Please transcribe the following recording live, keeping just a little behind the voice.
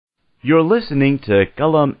You're listening to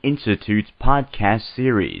Qalam Institute's podcast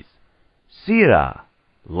series, Seerah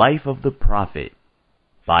Life of the Prophet,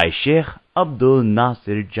 by Sheikh Abdul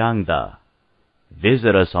Nasir Jangda.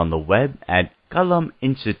 Visit us on the web at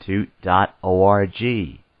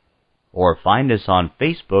qalaminstitute.org or find us on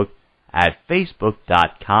Facebook at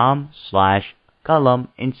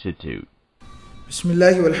facebook.com/qalaminstitute.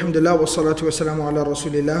 Bismillah walhamdulillah wa salatu wa salamu ala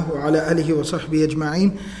rasulillah wa ala alihi wa sahbihi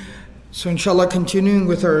ajma'in. So inshallah, continuing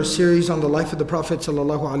with our series on the life of the Prophet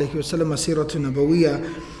sallallahu alayhi wasallam, Seerah Nabawiyyah.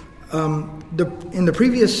 In the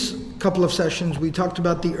previous couple of sessions, we talked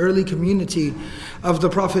about the early community of the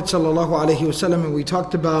Prophet sallallahu alayhi wasallam, and we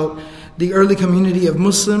talked about the early community of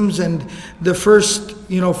Muslims and the first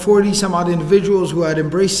 40 some odd individuals who had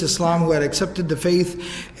embraced Islam, who had accepted the faith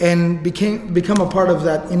and become a part of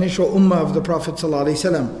that initial ummah of the Prophet sallallahu alayhi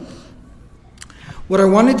wasallam. What I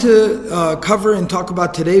wanted to cover and talk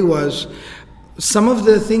about today was some of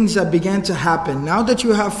the things that began to happen. Now that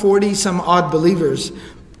you have 40 some odd believers,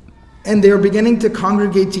 and they're beginning to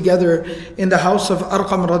congregate together in the house of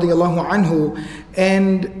Al-Hakam radiallahu anhu,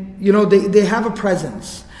 and they have a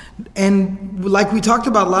presence. And like we talked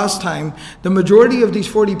about last time, the majority of these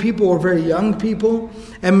 40 people were very young people,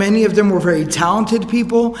 and many of them were very talented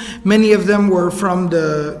people. Many of them were from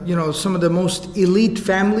some of the most elite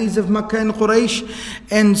families of Makkah and Quraysh.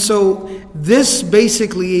 And so this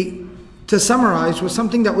basically, to summarize, was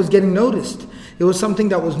something that was getting noticed. It was something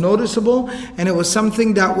that was noticeable, and it was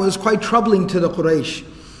something that was quite troubling to the Quraysh.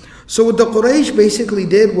 So what the Quraysh basically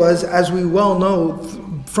did was, as we well know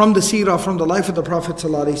from the Seerah, from the life of the Prophet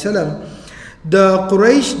ﷺ, the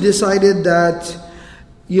Quraysh decided that,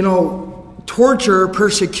 torture,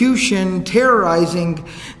 persecution, terrorizing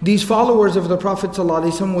these followers of the Prophet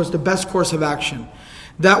ﷺ was the best course of action.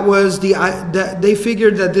 They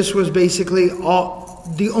figured that this was basically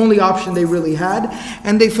the only option they really had,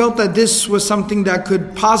 and they felt that this was something that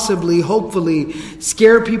could possibly, hopefully,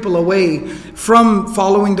 scare people away from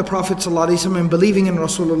following the Prophet ﷺ and believing in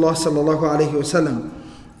Rasulullah ﷺ.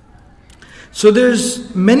 So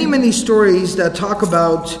there's many stories that talk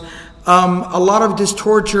about a lot of this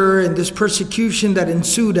torture and this persecution that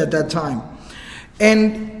ensued at that time.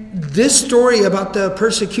 And this story about the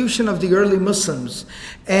persecution of the early Muslims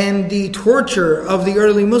and the torture of the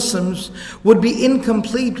early Muslims would be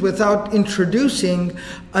incomplete without introducing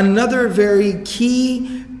another very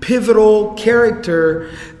key, pivotal character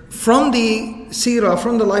from the Seerah,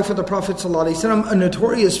 from the life of the Prophet ﷺ, a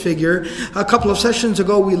notorious figure. A couple of sessions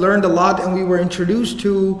ago we learned a lot, and we were introduced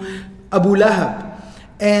to Abu Lahab.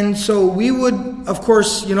 And so we would, of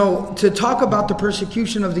course, to talk about the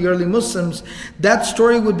persecution of the early Muslims, that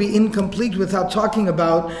story would be incomplete without talking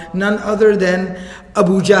about none other than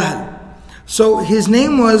Abu Jahl. So his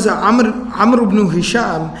name was Amr ibn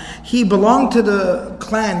Hisham. He belonged to the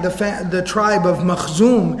clan, the tribe of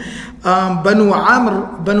Makhzum. Banu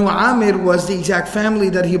Amir was the exact family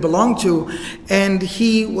that he belonged to, and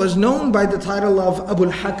he was known by the title of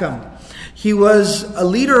al-Hakam. He was a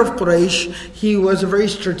leader of Quraysh. He was a very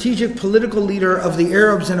strategic political leader of the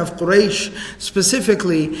Arabs and of Quraysh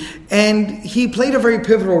specifically, and he played a very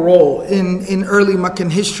pivotal role in early Meccan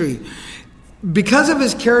history. Because of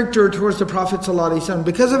his character towards the Prophet ﷺ,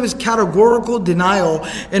 because of his categorical denial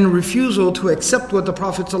and refusal to accept what the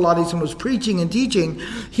Prophet ﷺ was preaching and teaching,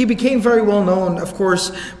 he became very well known, of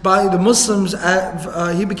course, by the Muslims.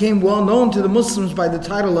 He became well known to the Muslims by the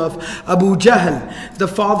title of Abu Jahl, the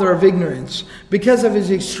father of ignorance, because of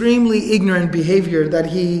his extremely ignorant behavior that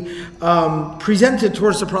he presented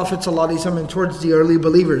towards the Prophet ﷺ and towards the early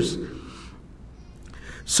believers.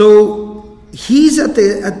 So he's at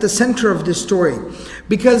the center of this story,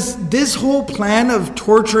 because this whole plan of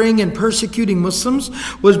torturing and persecuting Muslims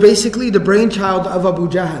was basically the brainchild of Abu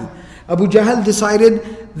Jahl. Abu Jahl decided,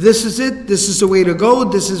 this is it, this is the way to go,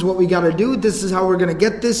 this is what we got to do, this is how we're going to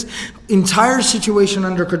get this entire situation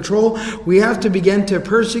under control. We have to begin to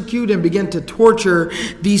persecute and begin to torture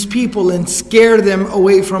these people and scare them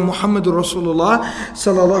away from Muhammadur Rasulullah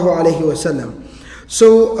sallallahu alayhi wasallam.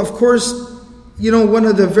 So, of course, he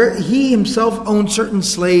himself owned certain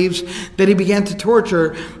slaves that he began to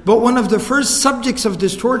torture. But one of the first subjects of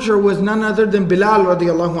this torture was none other than Bilal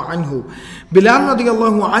radiallahu anhu. Bilal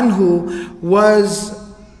radiallahu anhu was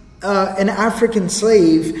an African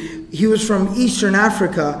slave. He was from Eastern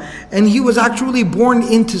Africa, and he was actually born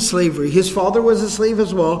into slavery. His father was a slave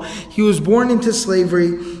as well. He was born into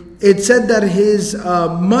slavery. It said that his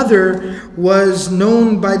mother was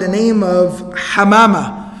known by the name of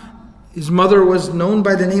Hamama. His mother was known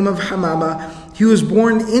by the name of Hamama. He was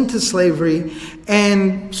born into slavery,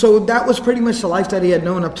 and so that was pretty much the life that he had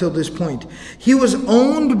known up till this point. He was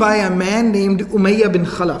owned by a man named Ummayah ibn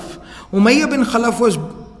Khalaf. Ummayah ibn Khalaf was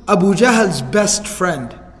Abu Jahl's best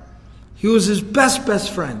friend. He was his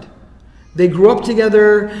best friend. They grew up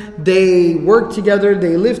together, they worked together,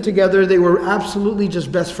 they lived together, they were absolutely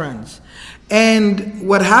just best friends. And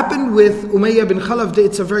what happened with Ummayah ibn Khalaf,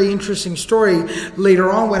 it's a very interesting story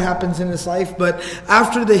later on what happens in his life. But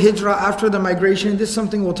after the hijrah, after the migration, this is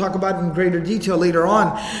something we'll talk about in greater detail later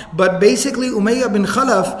on. But basically Ummayah ibn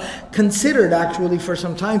Khalaf considered actually for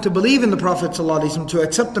some time to believe in the Prophet ﷺ, to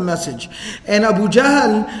accept the message. And Abu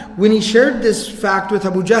Jahl, when he shared this fact with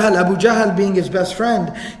Abu Jahl being his best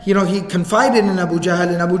friend, he confided in Abu Jahl,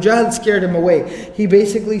 and Abu Jahl scared him away. He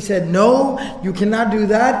basically said, no, you cannot do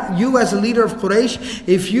that. You as a leader of Quraysh,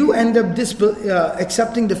 if you end up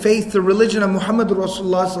accepting the faith, the religion of Muhammad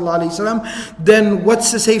Rasulullah sallallahu alaihi wasallam, then what's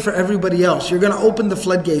to say for everybody else? You're going to open the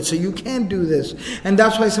floodgates, so you can't do this. And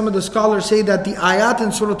that's why some of the scholars say that the ayat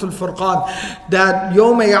in Surah Al-Furqan, that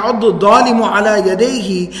يَوْمَ يَعُضُّ الظَّالِمُ عَلَى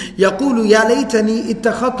يَدَيْهِ يَقُولُ يَا لَيْتَنِي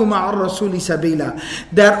اتَّخَذْتُ مَعَ الرَّسُولِ سَبِيلًا,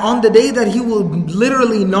 that on the day that he will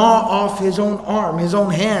literally gnaw off his own arm, his own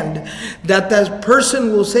hand, that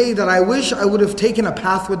person will say that I wish I would have taken a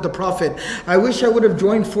path with the Prophet. I wish I would have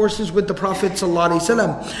joined forces with the Prophet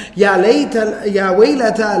ﷺ. Ya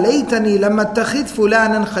waylata laytani lam attakhidh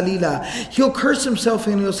fulanan khalila. He'll curse himself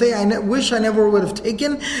and he'll say, I wish I never would have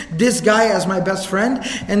taken this guy as my best friend.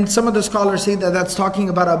 And some of the scholars say that that's talking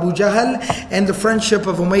about Abu Jahl and the friendship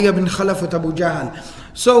of Ummayah ibn Khalaf with Abu Jahl.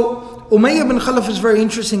 So Ummayah ibn Khalaf is a very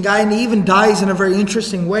interesting guy, and he even dies in a very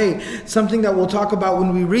interesting way. Something that we'll talk about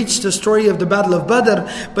when we reach the story of the Battle of Badr,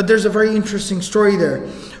 but there's a very interesting story there.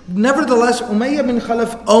 Nevertheless, Ummayah ibn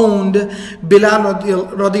Khalaf owned Bilal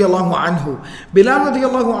radiallahu anhu. Bilal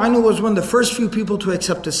radiallahu anhu was one of the first few people to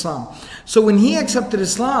accept Islam. So when he accepted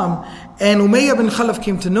Islam, and Ummayah ibn Khalaf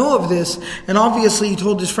came to know of this, and obviously he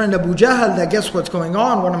told his friend Abu Jahl that guess what's going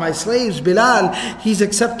on, one of my slaves, Bilal, he's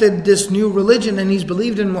accepted this new religion and he's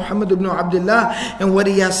believed in Muhammad ibn Abdullah and what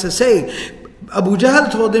he has to say. Abu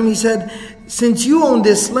Jahl told him, he said, since you own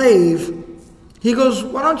this slave, he goes,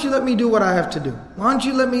 why don't you let me do what I have to do? Why don't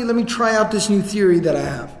you let me try out this new theory that I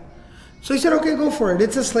have? So he said, okay, go for it.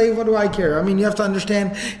 It's a slave, what do I care? I mean, you have to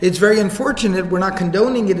understand, it's very unfortunate. We're not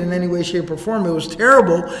condoning it in any way, shape, or form. It was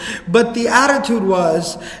terrible. But the attitude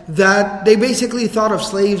was that they basically thought of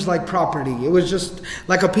slaves like property. It was just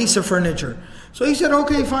like a piece of furniture. So he said,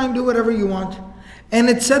 okay, fine, do whatever you want. And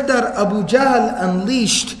it said that Abu Jahl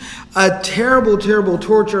unleashed a terrible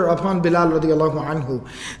torture upon Bilal radiallahu anhu.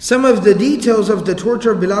 Some of the details of the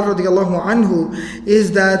torture of Bilal radiallahu anhu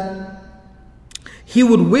is that he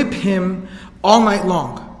would whip him all night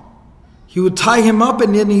long. He would tie him up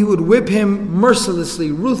and then he would whip him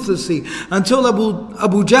mercilessly, ruthlessly, until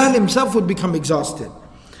Abu Jahl himself would become exhausted.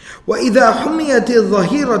 وَإِذَا حُمِيَتِ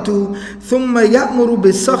الظَّهِيرَةُ ثُمَّ يَأْمُرُ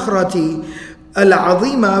بِالصَّخْرَةِ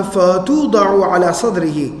العظيمة فتوضع على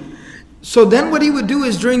صدره. So then what he would do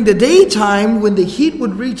is during the daytime, when the heat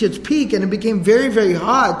would reach its peak and it became very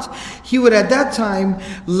hot, he would at that time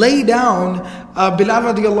lay down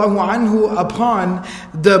Bilal radiallahu anhu upon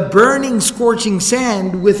the burning, scorching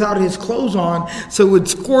sand without his clothes on, so it would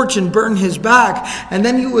scorch and burn his back. And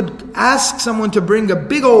then he would ask someone to bring a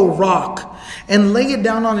big old rock and lay it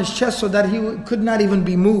down on his chest so that he could not even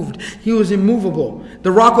be moved. He was immovable.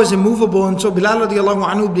 The rock was immovable, and so Bilal radiallahu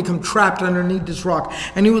anhu would become trapped underneath this rock.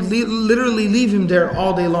 And he would literally leave him there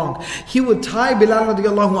all day long. He would tie Bilal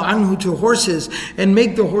radiallahu anhu to horses and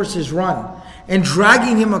make the horses run, and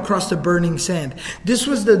dragging him across the burning sand. This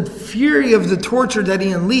was the fury of the torture that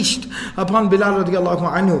he unleashed upon Bilal radiallahu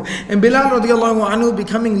anhu. And Bilal radiallahu anhu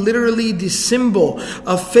becoming literally the symbol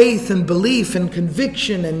of faith and belief and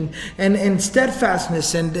conviction and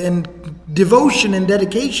steadfastness and devotion and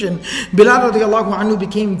dedication. Bilal radiallahu anhu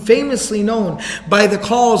became famously known by the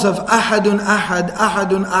calls of Ahadun Ahad,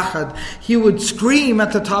 Ahadun Ahad. He would scream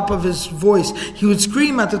at the top of his voice, he would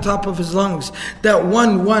scream at the top of his lungs that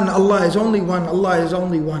one, Allah is only one, Allah is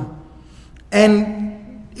only one.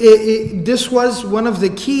 And this was one of the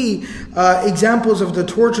key examples of the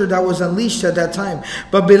torture that was unleashed at that time.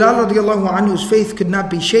 But Bilal radiallahu anhu's faith could not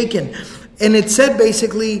be shaken. And it said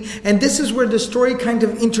basically, and this is where the story kind of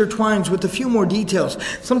intertwines with a few more details,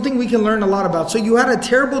 something we can learn a lot about. So you had a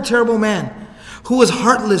terrible man who was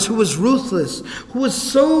heartless, who was ruthless, who was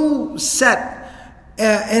so set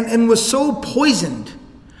and was so poisoned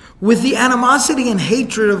with the animosity and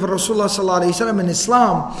hatred of Rasulullah sallallahu alaihi wasallam and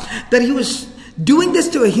Islam, that he was doing this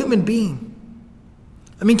to a human being.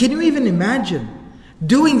 I mean, can you even imagine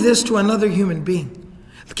doing this to another human being?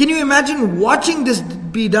 Can you imagine watching this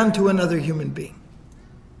be done to another human being?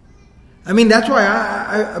 I mean, that's why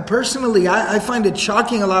I personally find it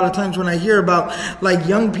shocking a lot of times when I hear about like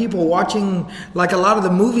young people watching like a lot of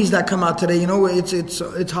the movies that come out today. You know,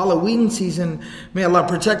 it's Halloween season. May Allah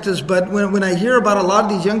protect us. But when I hear about a lot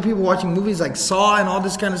of these young people watching movies like Saw and all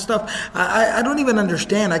this kind of stuff, I don't even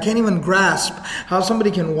understand. I can't even grasp how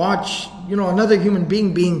somebody can watch, you know, another human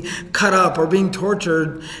being being cut up or being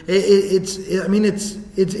tortured. It's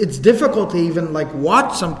difficult to even like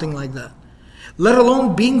watch something like that, let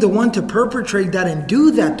alone being the one to perpetrate that and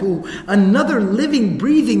do that to another living,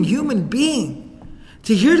 breathing human being.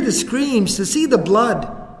 To hear the screams, to see the blood,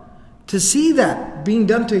 to see that being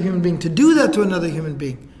done to a human being, to do that to another human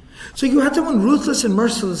being. So you had someone ruthless and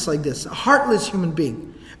merciless like this, a heartless human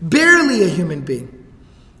being, barely a human being.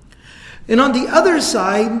 And on the other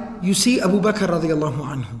side, you see Abu Bakr radiallahu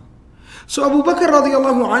anhu. So Abu Bakr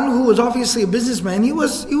radiallahu anhu was obviously a businessman. He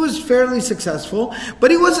was fairly successful, but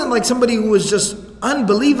he wasn't like somebody who was just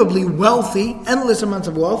unbelievably wealthy, endless amounts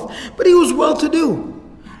of wealth, but he was well-to-do,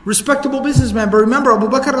 respectable businessman. But remember, Abu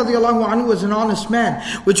Bakr radiallahu anhu was an honest man,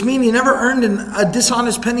 which means he never earned a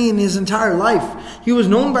dishonest penny in his entire life. He was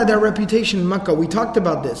known by that reputation in Makkah. We talked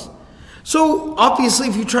about this. So obviously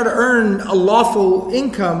if you try to earn a lawful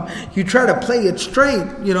income, you try to play it straight,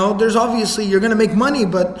 you know, there's obviously, you're going to make money,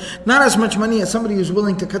 but not as much money as somebody who's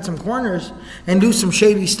willing to cut some corners and do some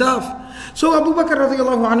shady stuff. So Abu Bakr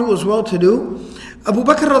radiallahu anhu was well-to-do. Abu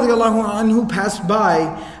Bakr radiallahu anhu passed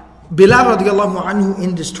by Bilal radiallahu anhu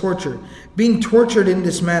in this torture, being tortured in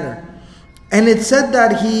this manner. And it said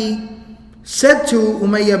that he said to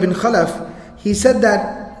Ummayah ibn Khalaf, he said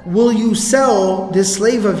that, will you sell this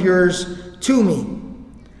slave of yours to me?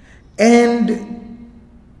 And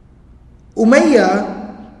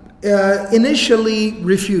Umayyah initially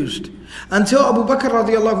refused, until Abu Bakr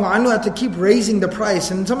radiallahu anhu had to keep raising the price.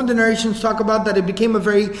 And some of the narrations talk about that it became a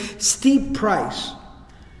very steep price.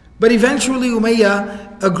 But eventually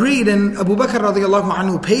Umayyah agreed, and Abu Bakr radiallahu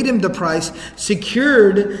anhu paid him the price,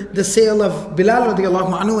 secured the sale of Bilal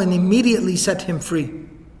radiallahu anhu, and immediately set him free.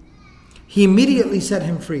 He immediately set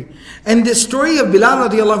him free. And the story of Bilal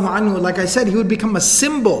radiallahu anhu, like I said, he would become a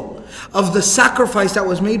symbol of the sacrifice that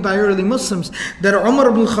was made by early Muslims, that Umar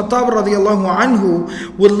ibn Khattab radiallahu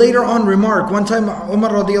anhu would later on remark. One time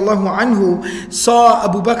Umar radiallahu anhu saw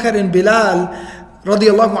Abu Bakr and Bilal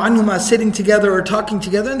radiallahu anhuma sitting together or talking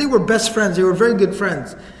together, and they were best friends, they were very good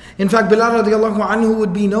friends. In fact, Bilal radiallahu anhu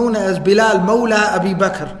would be known as Bilal Mawla Abi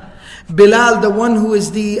Bakr, Bilal the one who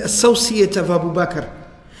is the associate of Abu Bakr,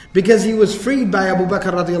 because he was freed by Abu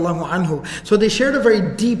Bakr radiallahu anhu. So they shared a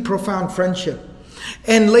very deep, profound friendship.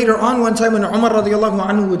 And later on, one time when Umar radiallahu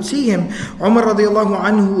anhu would see him, Umar radiallahu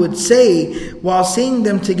anhu would say, while seeing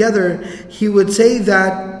them together, he would say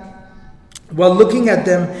that, while looking at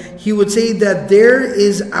them, he would say that there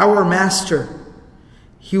is our master.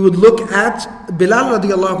 He would look at Bilal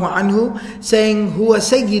radiallahu anhu saying, Huwa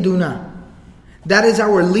Sayyiduna. That is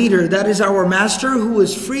our leader, that is our master who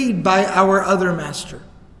is freed by our other master.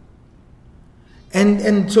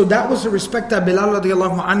 And so that was the respect that Bilal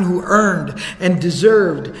radiallahu anhu earned and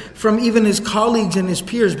deserved from even his colleagues and his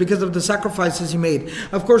peers because of the sacrifices he made.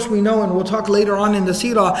 Of course we know, and we'll talk later on in the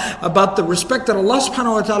Sīrah, about the respect that Allah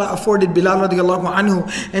subhanahu wa ta'ala afforded Bilal radiallahu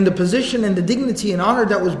anhu, and the position and the dignity and honor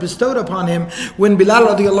that was bestowed upon him when Bilal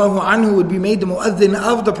radiallahu anhu would be made the muezzin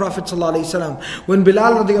of the Prophet sallallahu alayhi wasallam. When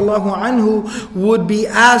Bilal radiallahu anhu would be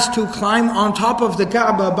asked to climb on top of the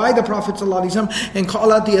Kaaba by the Prophet sallallahu alayhi wasallam and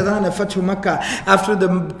call out the adhan of Fathu Makkah, after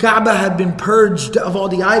the Kaaba had been purged of all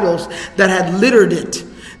the idols that had littered it,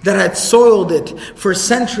 that had soiled it for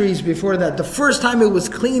centuries before that. The first time it was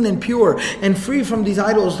clean and pure and free from these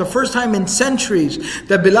idols, the first time in centuries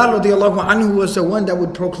that Bilal radiallahu anhu was the one that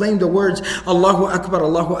would proclaim the words Allahu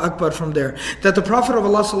Akbar from there. That the Prophet of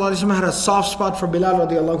Allah sallallahu alaihi wasallam had a soft spot for Bilal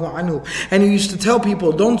radiallahu anhu, and he used to tell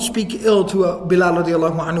people, don't speak ill to Bilal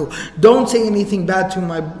radiallahu anhu, don't say anything bad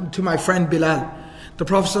to my friend Bilal. The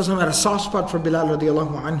Prophet ﷺ had a soft spot for Bilal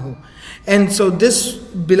radiallahu anhu. And so this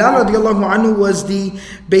Bilal radiallahu anhu was the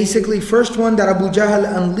basically first one that Abu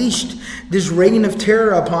Jahl unleashed this reign of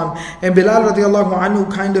terror upon. And Bilal radiallahu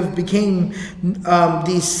anhu kind of became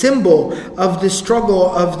the symbol of the struggle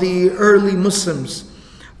of the early Muslims.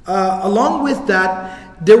 Along with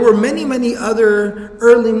that, there were many other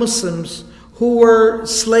early Muslims who were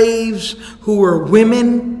slaves, who were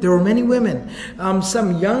women. There were many women.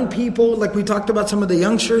 Some young people, like we talked about some of the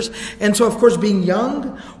youngsters. And so of course being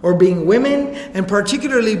young or being women, and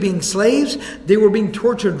particularly being slaves, they were being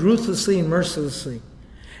tortured ruthlessly and mercilessly.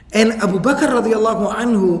 And Abu Bakr radiallahu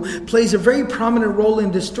anhu plays a very prominent role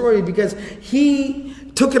in this story because he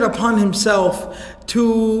took it upon himself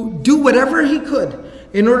to do whatever he could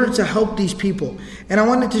in order to help these people. And I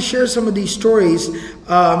wanted to share some of these stories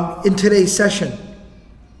in today's session.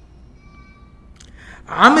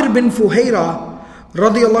 Amr bin Fuhairah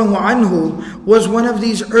radiallahu anhu was one of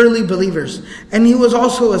these early believers, and he was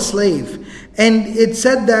also a slave. And it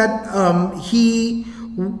said that he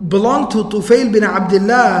belonged to Tufail bin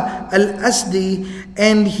Abdullah al-Asdi,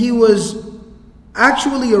 and he was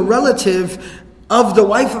actually a relative of the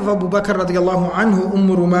wife of Abu Bakr radiallahu anhu,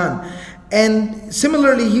 Ruman. And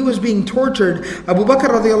similarly, he was being tortured. Abu Bakr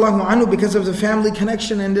radiallahu anhu, because of the family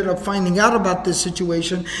connection, ended up finding out about this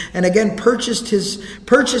situation, and again purchased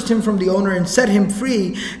him from the owner and set him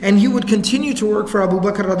free. And he would continue to work for Abu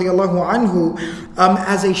Bakr radiallahu anhu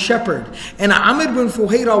as a shepherd. And Amr bin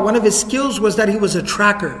Fuhairah, one of his skills was that he was a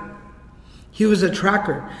tracker. He was a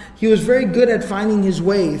tracker. He was very good at finding his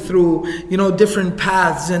way through, different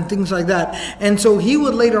paths and things like that. And so he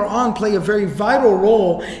would later on play a very vital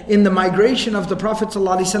role in the migration of the Prophet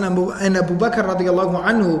ﷺ and Abu Bakr radiallahu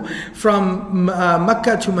anhu from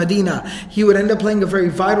Makkah to Medina. He would end up playing a very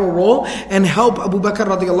vital role and help Abu Bakr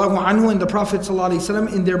radiallahu anhu and the Prophet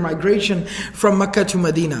ﷺ in their migration from Makkah to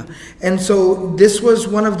Medina. And so this was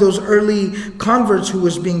one of those early converts who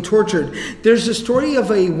was being tortured. There's a story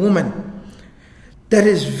of a woman that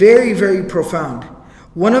is very, very profound.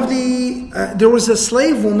 There was a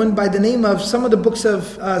slave woman by the name of, some of the books of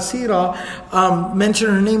Sīrah mention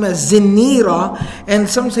her name as Zunairah, and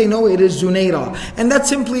some say no, it is Zunairah. And that's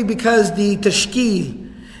simply because the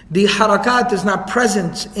tashkeel, the harakat is not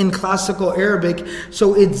present in classical Arabic,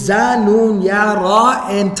 so it's za, nun, ya, ra,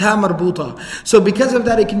 and ta marbuta. So because of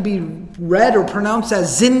that, it can be read or pronounced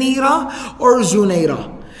as Zunairah or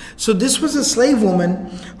Zunairah. So this was a slave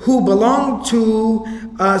woman who belonged to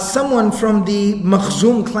someone from the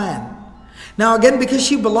Makhzum clan. Now again, because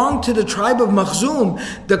she belonged to the tribe of Makhzum,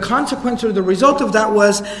 the consequence or the result of that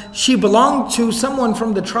was she belonged to someone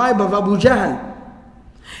from the tribe of Abu Jahl.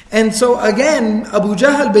 And so again, Abu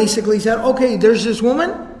Jahl basically said, okay, there's this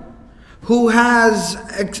woman who has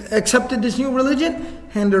accepted this new religion,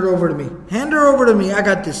 hand her over to me. Hand her over to me, I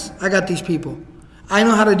got this. I got these people. I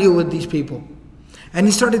know how to deal with these people. And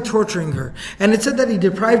he started torturing her. And it said that he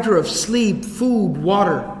deprived her of sleep, food,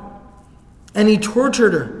 water. And he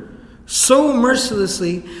tortured her so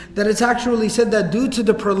mercilessly that it's actually said that due to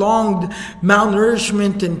the prolonged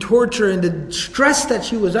malnourishment and torture and the stress that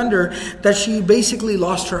she was under, that she basically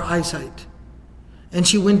lost her eyesight. And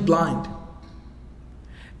she went blind.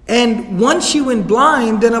 And once she went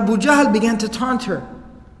blind, then Abu Jahl began to taunt her.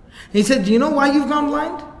 He said, do you know why you've gone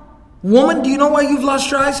blind? Woman, do you know why you've lost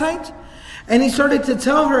your eyesight? And he started to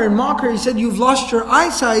tell her and mock her. He said, you've lost your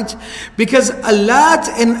eyesight because Al-Lat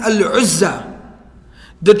and Al-Uzza,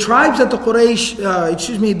 the tribes that the Quraysh,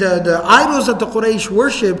 the idols that the Quraysh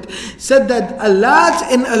worshipped, said that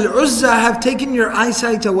Al-Lat and Al-Uzza have taken your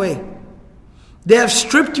eyesight away. They have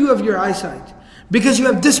stripped you of your eyesight because you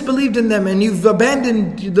have disbelieved in them and you've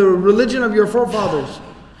abandoned the religion of your forefathers,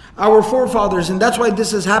 our forefathers, and that's why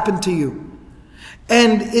this has happened to you.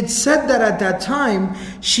 And it said that at that time,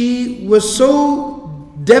 she was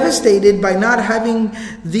so devastated by not having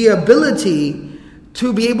the ability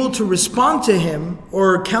to be able to respond to him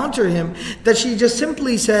or counter him, that she just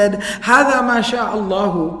simply said, هَذَا مَا شَاءَ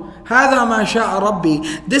اللَّهُ هَذَا مَا شَاءَ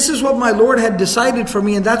رَبِّي. This is what my Lord had decided for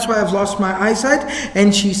me, and that's why I've lost my eyesight.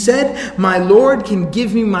 And she said, my Lord can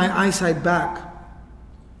give me my eyesight back.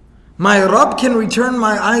 My Rabb can return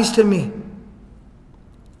my eyes to me.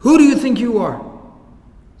 Who do you think you are?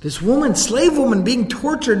 This woman, slave woman, being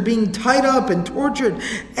tortured, being tied up and tortured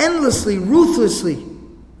endlessly, ruthlessly.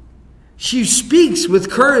 She speaks with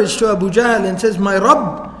courage to Abu Jahl and says, my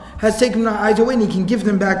Rabb has taken my eyes away and he can give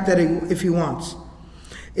them back if he wants.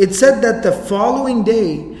 It said that the following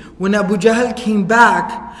day, when Abu Jahl came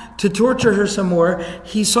back to torture her some more,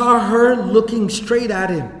 he saw her looking straight at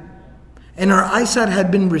him. And her eyesight had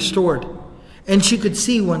been restored. And she could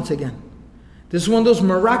see once again. This is one of those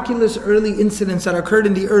miraculous early incidents that occurred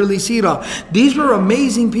in the early Sīrah. These were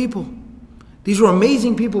amazing people. These were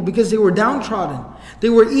amazing people because they were downtrodden. They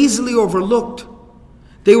were easily overlooked.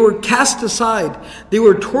 They were cast aside. They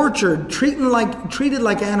were tortured, treated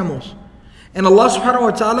like animals. And Allah subhanahu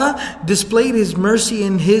wa ta'ala displayed His mercy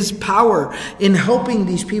and His power in helping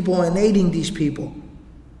these people and aiding these people.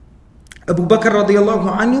 Abu Bakr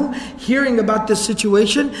radiallahu anhu, hearing about this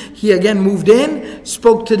situation, he again moved in,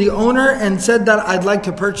 spoke to the owner and said that I'd like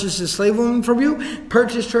to purchase this slave woman from you,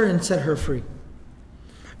 purchased her and set her free.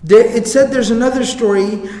 It said there's another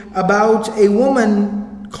story about a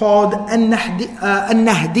woman called An-Nahdiyah.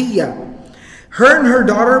 Her and her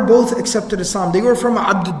daughter both accepted Islam. They were from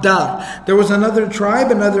Abd-Dar. There was another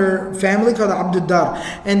tribe, another family called Abd-Dar,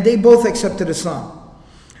 and they both accepted Islam.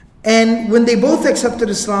 And when they both accepted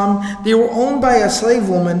Islam, they were owned by a slave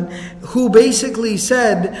woman who basically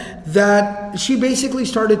said that she basically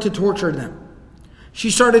started to torture them.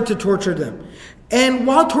 She started to torture them. And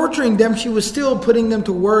while torturing them, she was still putting them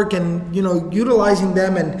to work and, utilizing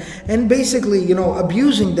them and basically,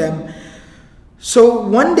 abusing them. So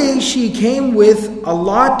one day she came with a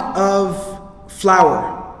lot of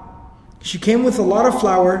flour. She came with a lot of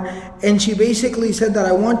flour, and she basically said that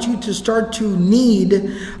I want you to start to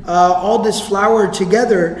knead all this flour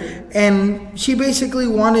together. And she basically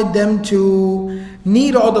wanted them to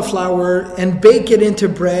knead all the flour and bake it into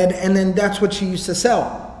bread, and then that's what she used to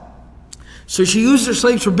sell. So she used her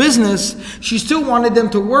slaves for business. She still wanted them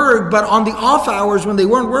to work, but on the off hours when they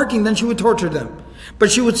weren't working, then she would torture them.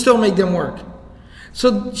 But she would still make them work.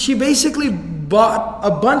 So she basically bought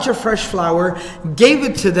a bunch of fresh flour, gave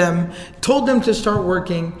it to them, told them to start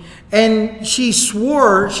working, and she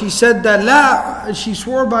swore by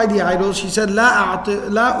the idols, she said, La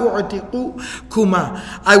u'tiqu kuma,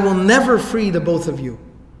 I will never free the both of you.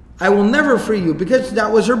 I will never free you, because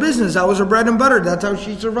that was her business, that was her bread and butter, that's how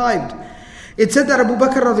she survived. It said that Abu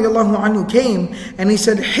Bakr radiallahu anhu came and he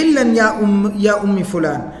said, Hillan ya ummi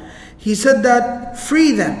fulan. He said that,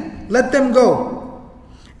 free them, let them go.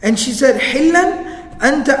 And she said, Hillan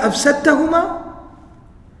anta afsattahuma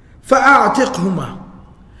fa'a'tiqhuma.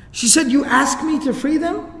 She said, you asked me to free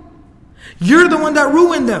them? You're the one that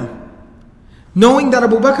ruined them. Knowing that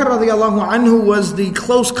Abu Bakr radiallahu anhu was the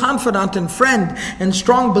close confidant and friend and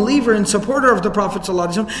strong believer and supporter of the Prophet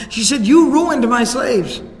sallallahu alaihi wasallam, she said, you ruined my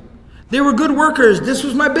slaves. They were good workers. This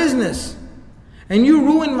was my business. And you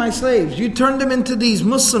ruined my slaves. You turned them into these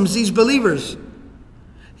Muslims, these believers.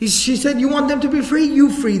 She said, you want them to be free? You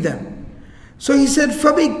free them. So he said,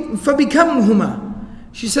 فَبِكَمْهُمَا.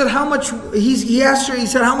 She said, how much? He asked her, he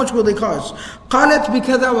said, how much will they cost? قَالَتْ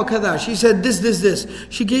بِكَذَا وَكَذَا. She said, this.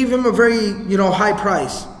 She gave him a very, high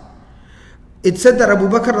price. It said that Abu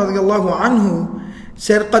Bakr radiallahu anhu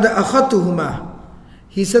said, قَدْ أَخَذْتُهُمَا.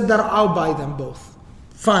 He said that I'll buy them both.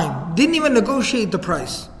 Fine. Didn't even negotiate the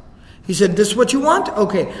price. He said, this is what you want?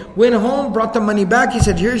 Okay. Went home, brought the money back. He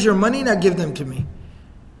said, here's your money, now give them to me.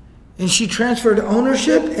 And she transferred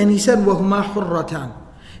ownership, and he said, وَهُمَا حُرَّتَانِ.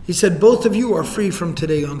 He said, both of you are free from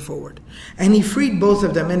today on forward. And he freed both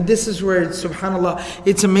of them. And this is where, subhanAllah,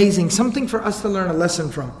 it's amazing. Something for us to learn a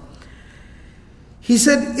lesson from. He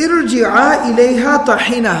said, إِرْجِعَا إِلَيْهَا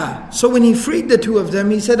طَحِينَهَا. So when he freed the two of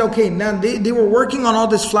them, he said, okay, now they were working on all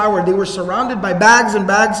this flour. They were surrounded by bags and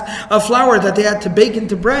bags of flour that they had to bake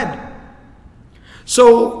into bread.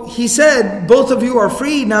 So he said, both of you are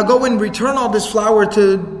free. Now go and return all this flour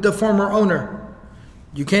to the former owner.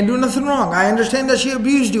 You can't do nothing wrong. I understand that she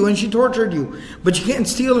abused you and she tortured you. But you can't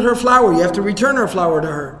steal her flour. You have to return her flour to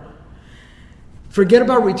her. Forget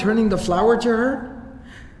about returning the flour to her.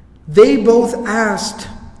 They both asked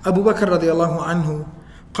Abu Bakr radiallahu anhu,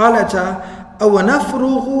 قالتا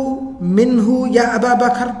أَوَنَفْرُغُ مِنْهُ يَا أَبَا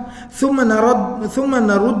بَكْرَ ثُمَّ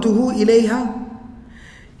نَرُدُّهُ إِلَيْهَا.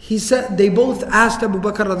 He said, they both asked Abu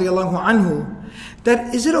Bakr radiallahu anhu,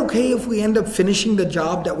 that is it okay if we end up finishing the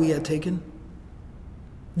job that we had taken?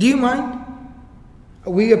 Do you mind?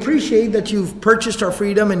 We appreciate that you've purchased our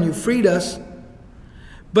freedom and you've freed us,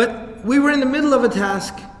 but we were in the middle of a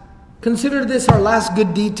task. Consider this our last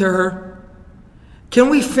good deed to her. Can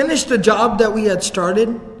we finish the job that we had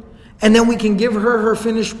started, and then we can give her her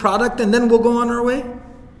finished product, and then we'll go on our way?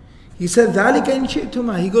 He said, ذَلِكَ إِنْ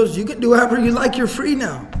شِئْتُمَا. He goes, you can do whatever you like, you're free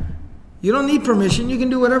now. You don't need permission, you can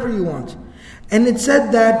do whatever you want. And it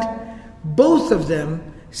said that both of them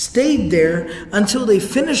stayed there until they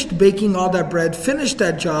finished baking all that bread, finished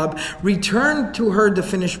that job, returned to her the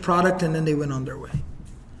finished product, and then they went on their way.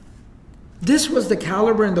 This was the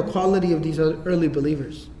caliber and the quality of these early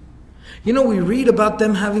believers. We read about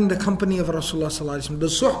them having the company of Rasulullah sallallahu alaihi wasallam, the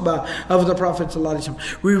suhbah of the Prophet sallallahu alaihi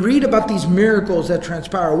wasallam. We read about these miracles that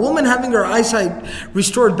transpire. A woman having her eyesight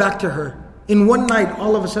restored back to her in one night,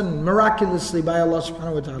 all of a sudden, miraculously by Allah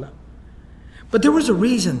subhanahu wa ta'ala. But there was a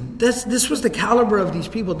reason. This was the caliber of these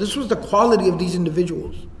people. This was the quality of these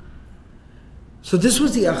individuals. So this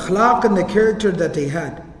was the akhlaq and the character that they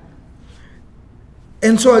had.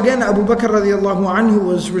 And so again, Abu Bakr radiallahu anhu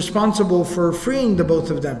was responsible for freeing the both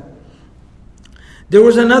of them. There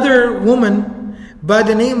was another woman by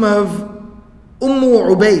the name of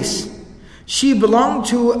Ubays. She belonged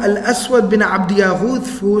to Al-Aswad bin Abd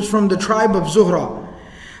Yaghuth, who was from the tribe of Zuhrah.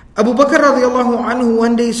 Abu Bakr radiallahu anhu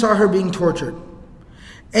one day saw her being tortured,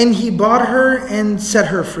 and he bought her and set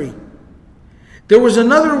her free. There was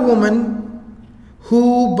another woman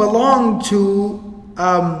who belonged to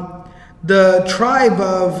the tribe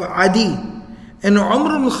of Adi, And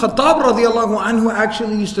Umar ibn Khattab radiallahu anhu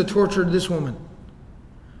actually used to torture this woman.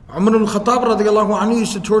 Amr ibn Khattab radiallahu anhu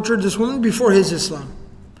used to torture this woman before his Islam.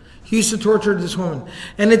 He used to torture this woman.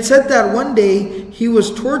 And it said that one day he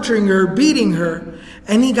was torturing her, beating her,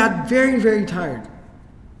 and he got very, very tired.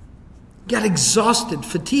 Got exhausted,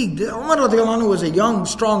 fatigued. Umar radiallahu anhu was a young,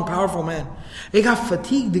 strong, powerful man. He got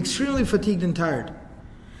fatigued, extremely fatigued and tired.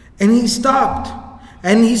 And he stopped.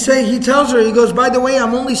 And he tells her, he goes, by the way,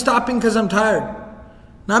 I'm only stopping because I'm tired.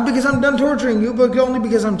 Not because I'm done torturing you, but only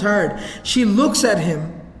because I'm tired. She looks at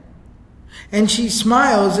him and she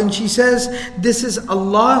smiles and she says, this is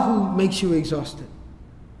Allah who makes you exhausted.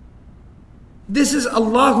 This is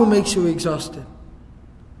Allah who makes you exhausted.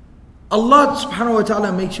 Allah subhanahu wa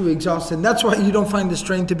ta'ala makes you exhausted. And that's why you don't find the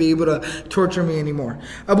strength to be able to torture me anymore.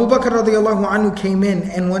 Abu Bakr radiallahu anhu came in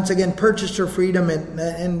and once again purchased her freedom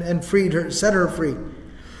and freed her, set her free.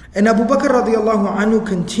 And Abu Bakr radiallahu anhu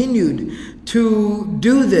continued to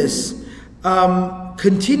do this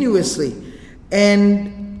continuously.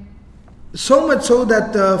 And so much so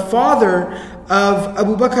that the father of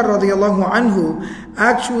Abu Bakr radiallahu anhu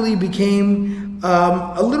actually became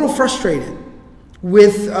a little frustrated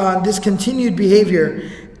with this continued behavior.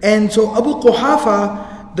 And so Abu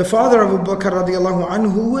Quhafa, the father of Abu Bakr radiallahu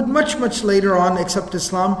anhu, who would much later on accept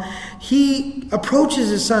Islam, he approaches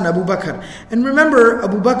his son Abu Bakr. And remember,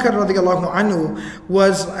 Abu Bakr radiallahu anhu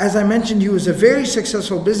was, as I mentioned, he was a very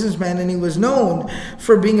successful businessman and he was known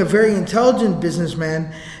for being a very intelligent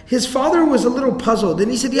businessman. His father was a little puzzled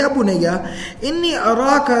and he said, Ya bunayya, inni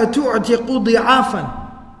araka tu'tiqu di'afan.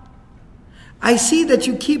 I see that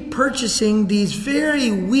you keep purchasing these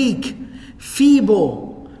very weak,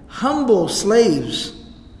 feeble, humble slaves.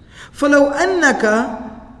 فَلَوْ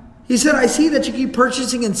أَنَّكَ, he said, I see that you keep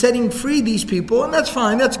purchasing and setting free these people, and that's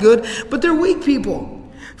fine, that's good, but they're weak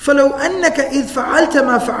people. فَلَوْ أَنَّكَ إِذْ فَعَلْتَ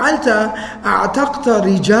مَا فَعَلْتَ أَعْتَقْتَ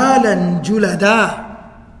رِجَالًا جُلَدًا.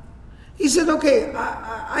 He said, okay,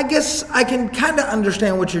 I guess I can kind of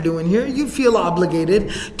understand what you're doing here. You feel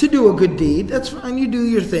obligated to do a good deed. That's fine, you do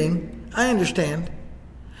your thing. I understand.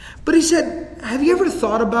 But he said, have you ever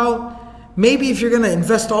thought about maybe if you're going to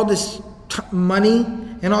invest all this money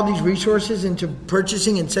and all these resources into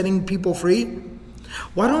purchasing and setting people free,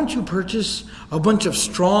 why don't you purchase a bunch of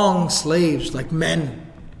strong slaves, like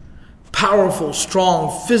men, powerful,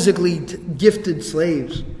 strong, physically gifted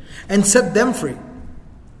slaves, and set them free?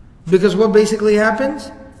 Because what basically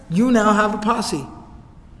happens? You now have a posse.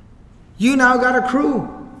 You now got a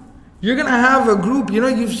crew. You're going to have a group,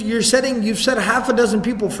 you've set half a dozen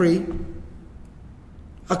people free.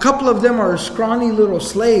 A couple of them are scrawny little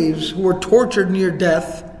slaves who were tortured near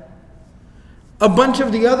death. A bunch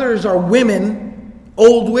of the others are women,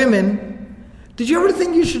 old women. Did you ever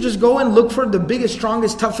think you should just go and look for the biggest,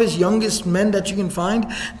 strongest, toughest, youngest men that you can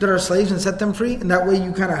find that are slaves and set them free? And that way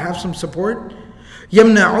you kind of have some support.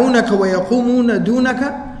 يَمْنَعُونَكَ وَيَقُومُونَ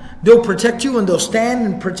دُونَكَ. They'll protect you and they'll stand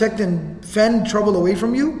and protect and fend trouble away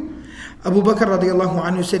from you. Abu Bakr radiallahu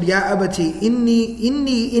anhu said, Ya abati, inni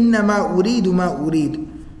innama uridu ma urid.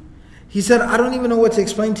 He said, I don't even know what to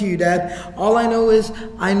explain to you, Dad. All I know is,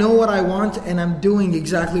 I know what I want and I'm doing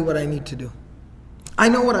exactly what I need to do. I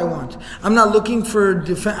know what I want. I'm not looking for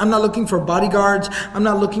I'm not looking for bodyguards. I'm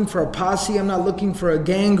not looking for a posse. I'm not looking for a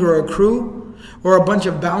gang or a crew or a bunch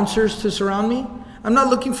of bouncers to surround me. I'm not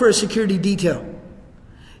looking for a security detail.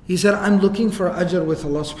 He said, I'm looking for ajr with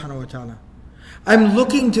Allah subhanahu wa ta'ala. I'm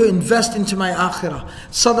looking to invest into my akhirah,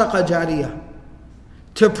 sadaqah jariyah,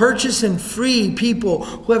 to purchase and free people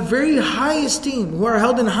who have very high esteem, who are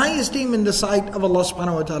held in high esteem in the sight of Allah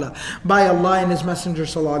subhanahu wa ta'ala, by Allah and His Messenger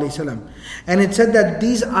sallallahu alayhi wasallam. And it said that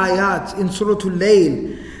these ayat in Surah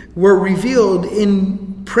Al-Layl were revealed in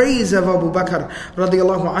praise of Abu Bakr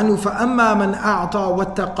radiallahu anhu. فَأَمَّا مَنْ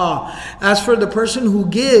أَعْطَى وَاتَّقَى. As for the person who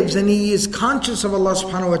gives and he is conscious of Allah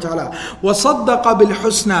subhanahu wa ta'ala, وَصَدَّقَ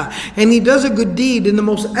بِالْحُسْنَى, and he does a good deed in the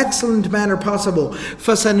most excellent manner possible,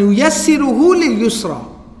 فَسَنُيَسِّرُهُ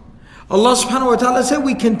لِلْيُسْرَى. Allah subhanahu wa ta'ala said,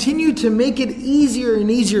 we continue to make it easier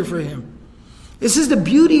and easier for him. This is the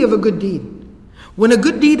beauty of a good deed. When a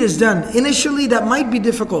good deed is done, initially that might be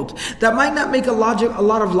difficult. That might not make a lot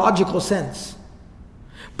of logical sense.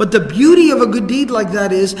 But the beauty of a good deed like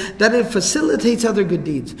that is that it facilitates other good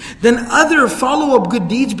deeds. Then other follow-up good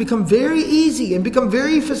deeds become very easy and become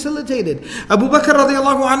very facilitated. Abu Bakr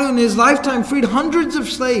radiallahu anhu in his lifetime freed hundreds of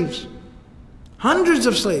slaves. Hundreds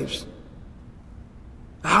of slaves.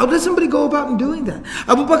 How does somebody go about in doing that?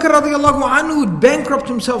 Abu Bakr radiallahu anhu would bankrupt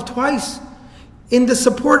himself twice in the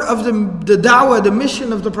support of the da'wah, the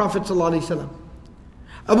mission of the Prophet ﷺ.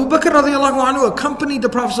 Abu Bakr radiallahu anhu accompanied the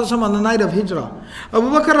Prophet ﷺ on the night of Hijrah. Abu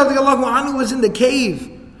Bakr radiallahu anhu was in the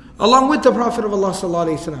cave along with the Prophet of Allah sallallahu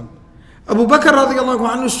alaihi wasallam. Abu Bakr radiallahu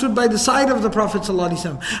anhu stood by the side of the Prophet sallallahu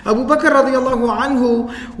alaihi wasallam. Abu Bakr radiallahu anhu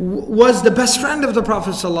was the best friend of the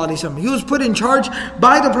Prophet sallallahu alaihi wasallam. He was put in charge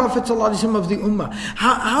by the Prophet sallallahu alaihi wasallam of the ummah.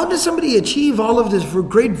 How does somebody achieve all of this for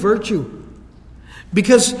great virtue?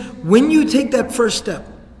 Because when you take that first step,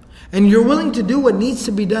 and you're willing to do what needs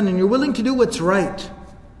to be done, and you're willing to do what's right,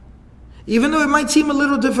 even though it might seem a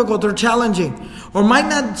little difficult or challenging, or might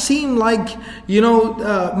not seem like,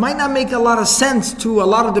 might not make a lot of sense to a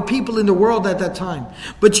lot of the people in the world at that time.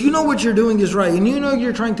 But you know what you're doing is right, and you know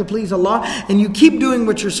you're trying to please Allah, and you keep doing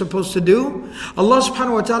what you're supposed to do, Allah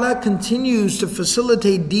subhanahu wa ta'ala continues to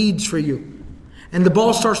facilitate deeds for you. And the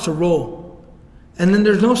ball starts to roll. And then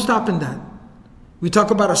there's no stopping that. We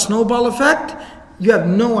talk about a snowball effect. You have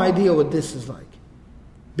no idea what this is like.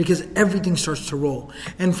 Because everything starts to roll.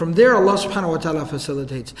 And from there Allah subhanahu wa ta'ala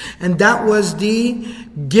facilitates. And that was the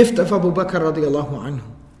gift of Abu Bakr radiallahu anhu.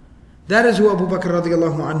 That is who Abu Bakr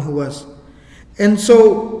radiallahu anhu was. And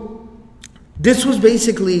so this was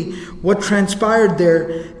basically what transpired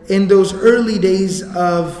there in those early days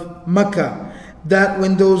of Makkah. That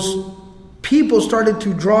when those people started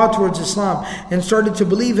to draw towards Islam and started to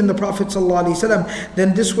believe in the Prophet ﷺ,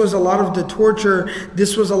 then this was a lot of the torture,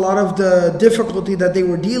 this was a lot of the difficulty that they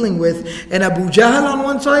were dealing with. And Abu Jahl on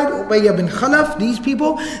one side, Ummayah ibn Khalaf, these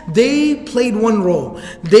people, they played one role.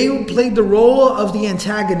 They played the role of the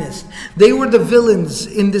antagonist. They were the villains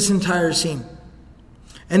in this entire scene.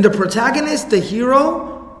 And the protagonist, the hero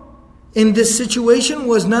in this situation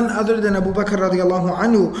was none other than Abu Bakr radiallahu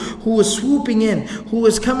anhu, who was swooping in, who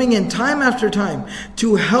was coming in time after time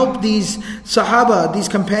to help these Sahaba, these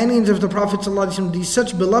companions of the Prophet ﷺ, these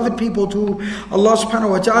such beloved people to Allah subhanahu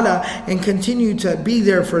wa ta'ala, and continue to be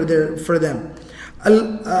there for them.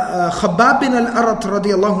 Khabbab bin al-Aratt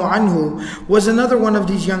radiallahu anhu was another one of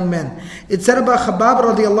these young men. It said about Khabbab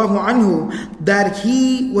radiallahu anhu that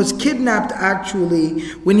he was kidnapped actually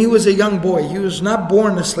when he was a young boy. He was not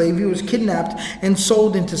born a slave, he was kidnapped and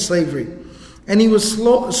sold into slavery. And he was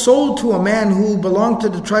sold to a man who belonged to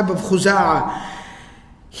the tribe of Khuza'ah.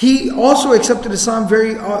 He also accepted Islam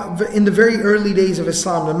in the very early days of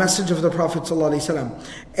Islam, the message of the Prophet ﷺ.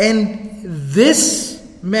 And this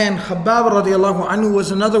man, Khabbab radiallahu anhu,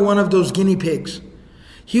 was another one of those guinea pigs.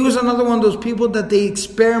 He was another one of those people that they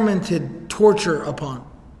experimented torture upon.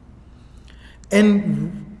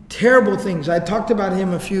 And terrible things. I talked about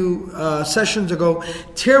him a few sessions ago.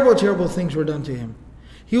 Terrible things were done to him.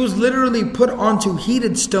 He was literally put onto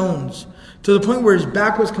heated stones to the point where his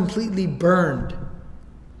back was completely burned.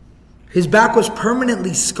 His back was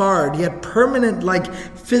permanently scarred. He had permanent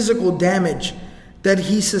physical damage that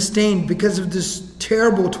he sustained because of this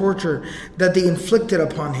terrible torture that they inflicted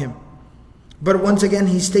upon him. But once again,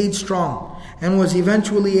 he stayed strong and was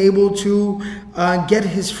eventually able to get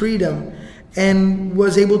his freedom and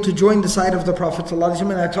was able to join the side of the Prophet ﷺ.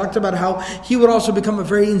 And I talked about how he would also become a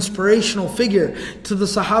very inspirational figure to the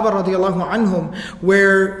Sahaba radiallahu anhum,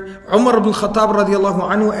 where Amr ibn Khattab radiallahu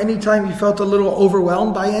anhu, anytime he felt a little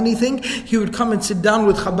overwhelmed by anything, he would come and sit down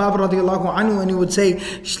with Khabbab radiallahu anhu and he would say,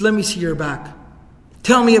 "Let me see your back.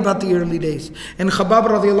 Tell me about the early days." And Khabbab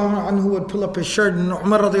radiallahu anhu would pull up his shirt, and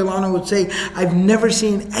Umar radiallahu anhu would say, "I've never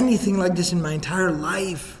seen anything like this in my entire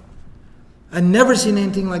life. I've never seen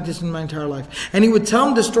anything like this in my entire life." And he would tell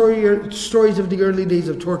him the stories of the early days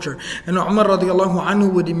of torture. And Umar radiallahu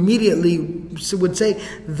anhu would immediately say,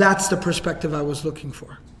 "That's the perspective I was looking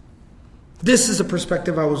for. This is the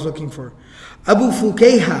perspective I was looking for." Abu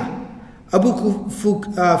Fuhairah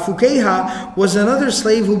was another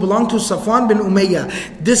slave who belonged to Safwan bin Umayyah.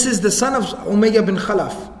 This is the son of Ummayah ibn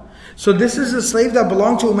Khalaf. So this is a slave that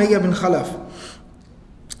belonged to Ummayah ibn Khalaf.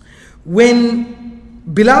 When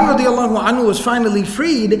Bilal radiallahu anhu was finally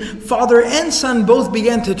freed, father and son both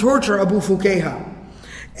began to torture Abu Fuhairah.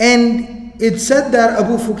 And it said that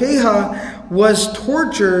Abu Fuhairah was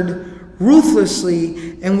tortured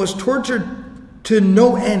ruthlessly and was tortured to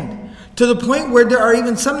no end. To the point where there are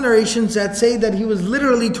even some narrations that say that he was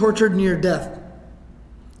literally tortured near death.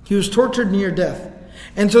 He was tortured near death.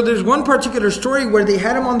 And so there's one particular story where they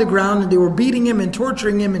had him on the ground and they were beating him and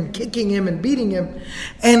torturing him and kicking him and beating him.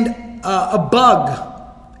 And a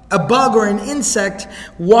bug or an insect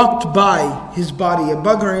walked by his body. A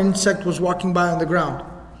bug or an insect was walking by on the ground.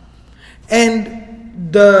 And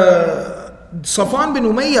the Safwan bin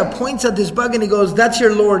Umayyah points at this bug and he goes, "That's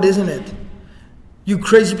your Lord, isn't it? You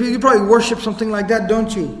crazy people, you probably worship something like that,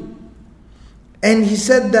 don't you?" And he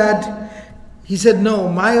said, "No,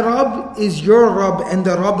 my Rabb is your Rabb and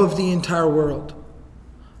the Rabb of the entire world.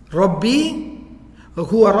 Rabbi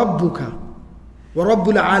huwa Rabbuka wa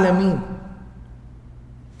Rabbul Alameen."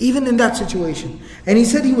 Even in that situation. And he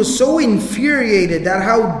said he was so infuriated that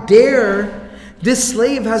how dare this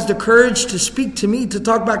slave has the courage to speak to me, to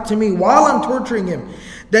talk back to me while I'm torturing him.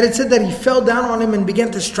 That it said that he fell down on him and began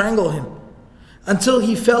to strangle him. Until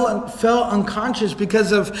he fell unconscious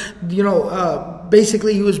because of,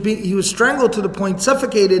 basically he was strangled to the point,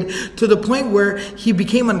 suffocated to the point where he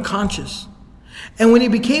became unconscious. And when he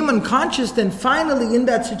became unconscious, then finally in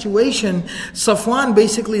that situation, Safwan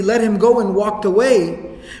basically let him go and walked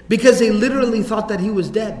away because they literally thought that he was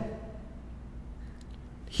dead.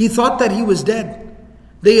 He thought that he was dead.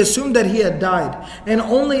 They assumed that he had died. And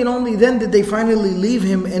only then did they finally leave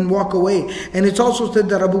him and walk away. And it's also said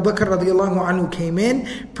that Abu Bakr radiallahu anhu came in,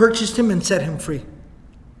 purchased him and set him free.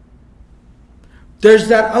 There's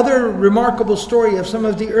that other remarkable story of some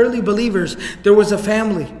of the early believers. There was a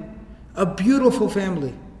family, a beautiful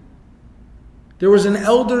family. There was a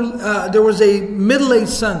middle-aged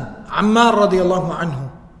son, Ammar radiallahu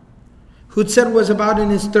anhu, who said was about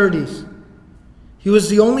in his 30s. He was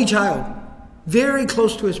the only child, very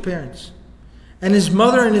close to his parents. And his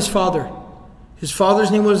mother and his father. His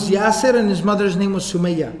father's name was Yasir and his mother's name was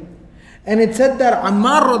Sumayyah. And it said that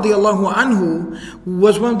Ammar radiallahu anhu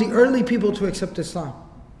was one of the early people to accept Islam.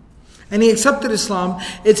 And he accepted Islam.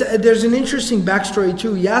 There's an interesting backstory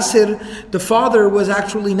too. Yasir, the father, was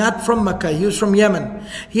actually not from Makkah. He was from Yemen.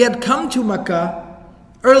 He had come to Makkah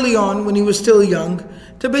early on when he was still young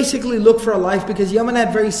to basically look for a life, because Yemen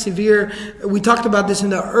had very severe, we talked about this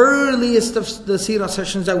in the earliest of the Seerah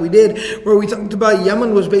sessions that we did, where we talked about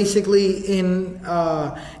Yemen was basically in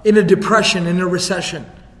a depression, in a recession.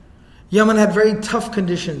 Yemen had very tough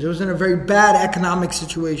conditions. It was in a very bad economic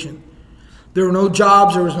situation. There were no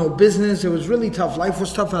jobs, there was no business, it was really tough. Life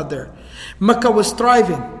was tough out there. Makkah was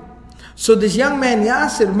thriving. So this young man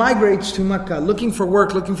Yasir migrates to Makkah looking for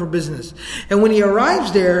work, looking for business. And when he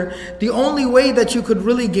arrives there, the only way that you could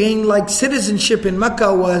really gain like citizenship in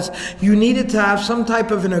Makkah was you needed to have some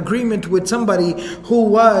type of an agreement with somebody who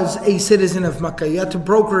was a citizen of Makkah. You had to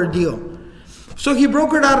broker a deal. So he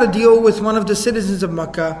brokered out a deal with one of the citizens of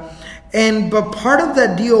Makkah. But part of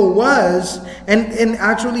that deal was, and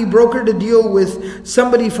actually brokered a deal with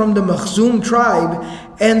somebody from the Makhzum tribe.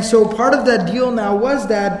 And so part of that deal now was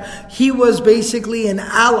that he was basically an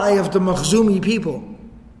ally of the Makhzumi people.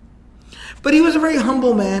 But he was a very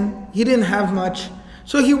humble man. He didn't have much.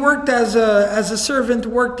 So he worked as a servant,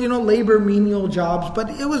 worked, labor, menial jobs. But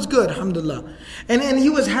it was good, alhamdulillah. And he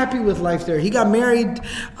was happy with life there. He got married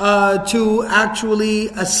to actually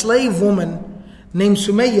a slave woman named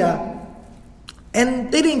Sumayyah.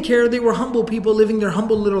 And they didn't care. They were humble people living their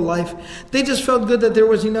humble little life. They just felt good that there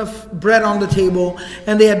was enough bread on the table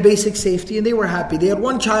and they had basic safety and they were happy. They had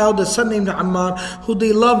one child, a son named Ammar, who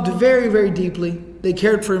they loved very, very deeply. They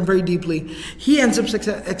cared for him very deeply. He ends up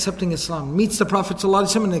accepting Islam, meets the Prophet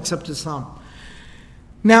ﷺ and accepts Islam.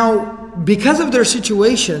 Now, because of their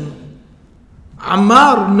situation,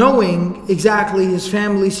 Ammar, knowing exactly his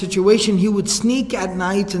family's situation, he would sneak at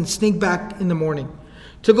night and sneak back in the morning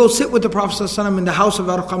to go sit with the Prophet ﷺ in the house of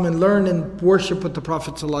al-Hakam and learn and worship with the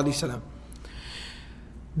Prophet ﷺ.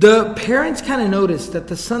 The parents kind of notice that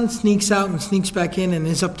the son sneaks out and sneaks back in and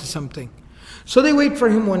is up to something. So they wait for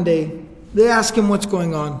him one day. They ask him what's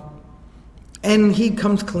going on. And he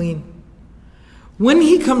comes clean. When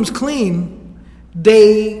he comes clean,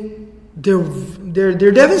 they're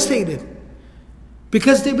devastated.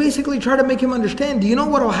 Because they basically try to make him understand, do you know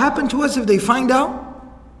what will happen to us if they find out?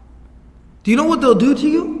 Do you know what they'll do to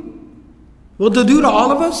you? What they'll do to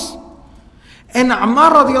all of us? And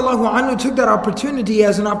Ammar radiallahu anhu took that opportunity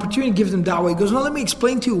as an opportunity to give them da'wah. He goes, no, let me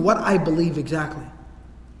explain to you what I believe exactly.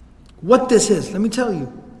 What this is, let me tell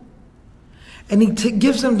you. And he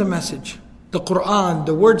gives them the message, the Quran,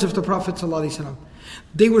 the words of the Prophet ﷺ.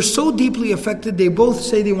 They were so deeply affected, they both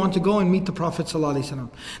say they want to go and meet the Prophet ﷺ.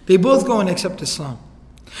 They both go and accept Islam.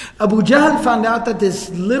 Abu Jahl found out that this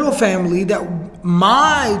little family that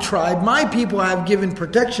my tribe, my people have given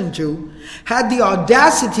protection to, had the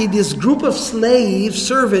audacity, this group of slaves,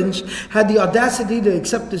 servants, had the audacity to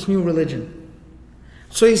accept this new religion.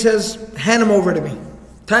 So he says, hand them over to me.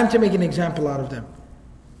 Time to make an example out of them.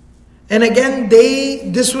 And again,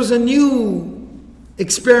 this was a new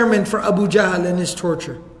experiment for Abu Jahl and his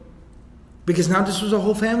torture. Because now this was a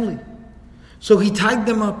whole family. So he tied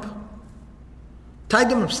them up,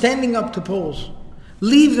 standing up to poles.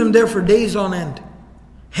 Leave them there for days on end,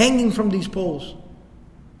 hanging from these poles.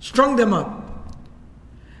 Strung them up.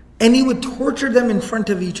 And he would torture them in front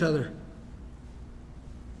of each other.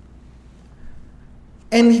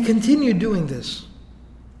 And he continued doing this.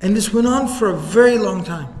 And this went on for a very long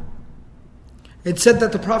time. It said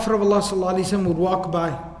that the Prophet of Allah ﷺ would walk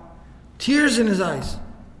by, tears in his eyes,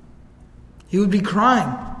 He would be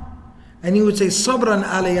crying. And he would say, Sabran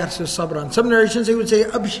ala Yasir, Sabran. Some narrations he would say,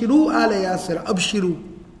 Abshiru ala Yasir, Abshiru.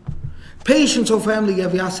 Patience, O family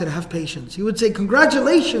of Yasir, have patience. He would say,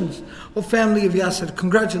 congratulations, O family of Yasir,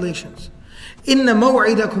 congratulations. Inna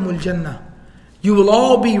maw'idakum al-jannah. You will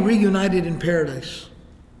all be reunited in paradise.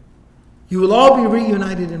 You will all be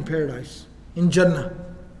reunited in paradise, in Jannah.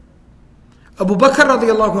 Abu Bakr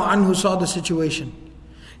radiallahu anhu saw the situation.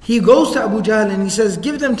 He goes to Abu Jahl and he says,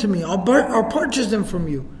 give them to me, I'll purchase them from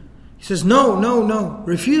you. He says, no,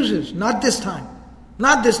 refuses, not this time,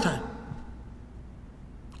 not this time.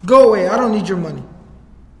 Go away, I don't need your money.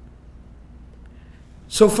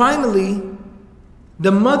 So finally,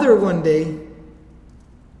 the mother one day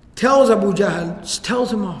tells Abu Jahl,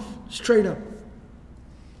 tells him off, straight up.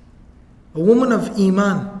 A woman of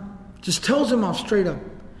Iman just tells him off straight up.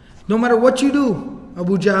 No matter what you do,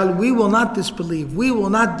 Abu Jahl, we will not disbelieve. We will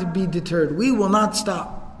not be deterred. We will not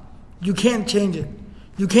stop. You can't change it.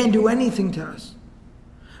 You can't do anything to us.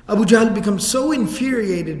 Abu Jahl becomes so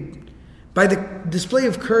infuriated by the display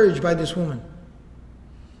of courage by this woman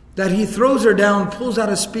that he throws her down, pulls out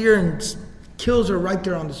a spear and kills her right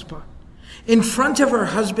there on the spot. In front of her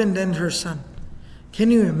husband and her son.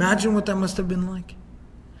 Can you imagine what that must have been like?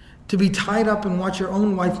 To be tied up and watch your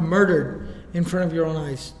own wife murdered in front of your own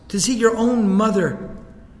eyes. To see your own mother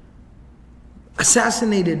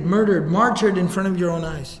assassinated, murdered, martyred in front of your own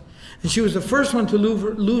eyes. And she was the first one to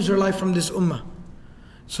lose her life from this ummah.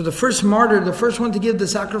 So the first martyr, the first one to give the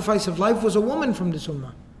sacrifice of life was a woman from this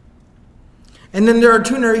ummah. And then there are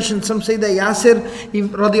two narrations. Some say that Yasir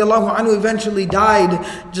radiallahu anhu eventually died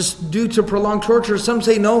just due to prolonged torture. Some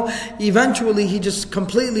say no, eventually he just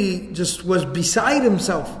completely just was beside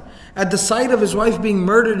himself at the sight of his wife being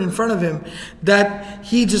murdered in front of him, that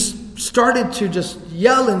he just started to just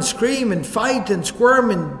yell and scream and fight and squirm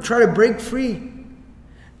and try to break free.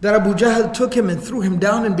 That Abu Jahl took him and threw him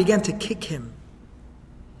down and began to kick him.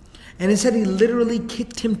 And it said he literally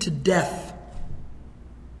kicked him to death.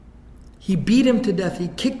 He beat him to death. He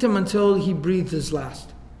kicked him until he breathed his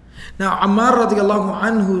last. Now Ammar radiallahu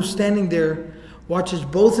anhu, standing there, watches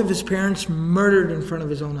both of his parents murdered in front of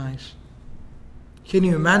his own eyes. Can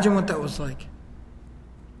you imagine what that was like?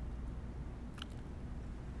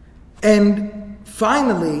 And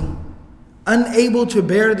finally, unable to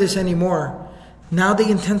bear this anymore, now they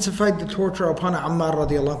intensified the torture upon Ammar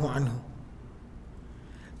radiallahu anhu.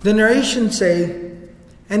 The narrations say,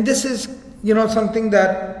 and this is, something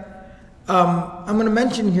that I'm going to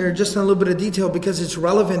mention here just in a little bit of detail because it's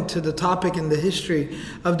relevant to the topic and the history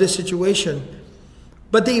of this situation.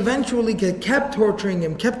 But they eventually kept torturing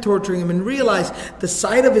him and realized the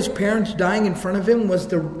sight of his parents dying in front of him was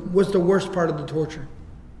the worst part of the torture.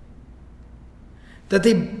 That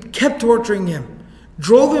they kept torturing him,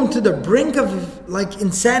 drove him to the brink of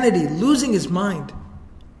insanity, losing his mind.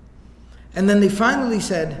 And then they finally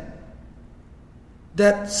said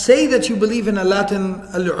that say that you believe in Al-Lat and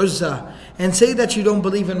Al-Uzza and say that you don't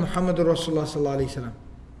believe in Muhammad Rasulullah sallallahu alayhi wa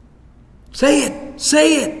sallam.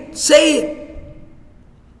 Say it.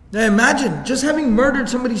 Now imagine just having murdered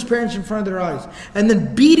somebody's parents in front of their eyes and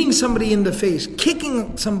then beating somebody in the face,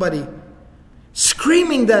 kicking somebody,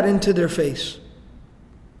 screaming that into their face.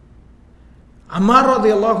 Ammar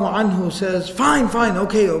radiallahu anhu says, fine,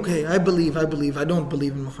 okay, I believe, I don't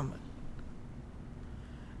believe in Muhammad.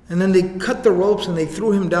 And then they cut the ropes and they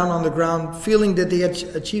threw him down on the ground, feeling that they had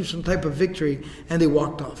achieved some type of victory, and they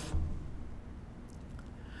walked off.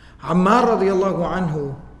 Ammar radiallahu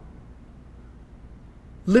anhu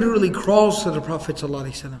literally crawls to the Prophet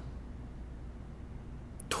ﷺ,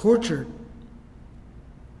 tortured.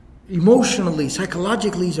 Emotionally,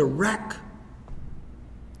 psychologically, he's a wreck.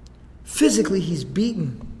 Physically, he's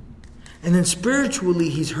beaten. And then spiritually,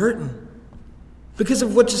 he's hurting because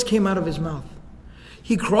of what just came out of his mouth.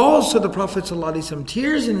 He crawls to the Prophet ﷺ,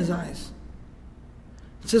 tears in his eyes.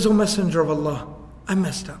 He says, O Messenger of Allah, I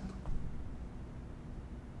messed up.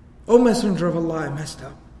 O Messenger of Allah, I messed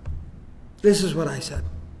up. This is what I said.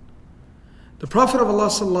 The Prophet of Allah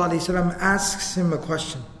ﷺ asks him a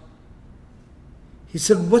question. He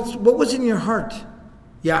said, what was in your heart?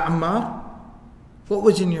 Ya Ammar, what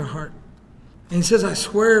was in your heart? And he says, I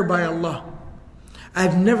swear by Allah,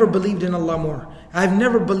 I've never believed in Allah more. I've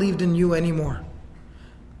never believed in you anymore.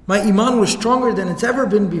 My iman was stronger than it's ever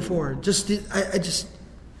been before.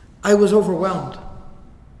 I was overwhelmed.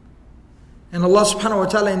 And Allah subhanahu wa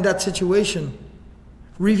ta'ala in that situation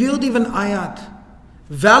revealed even ayat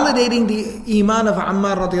validating the iman of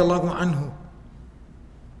Ammar radiallahu anhu.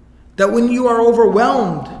 That when you are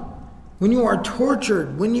overwhelmed, when you are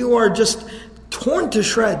tortured, when you are just torn to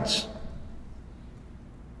shreds,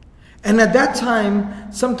 And at that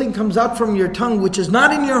time, something comes out from your tongue which is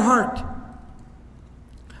not in your heart.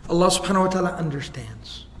 Allah subhanahu wa ta'ala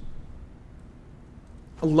understands.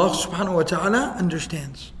 Allah subhanahu wa ta'ala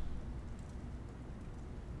understands.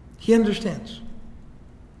 He understands.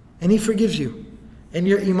 And He forgives you. And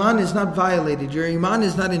your iman is not violated. Your iman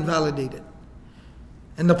is not invalidated.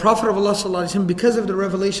 And the Prophet of Allah sallallahu alaihi wasallam, because of the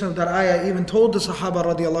revelation of that ayah, even told the Sahaba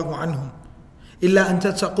radiallahu anhum, إِلَّا أَن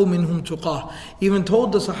تَتَّقُوا مِنْهُمْ تُقَاهُ, even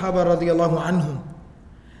told the Sahaba radiallahu anhum,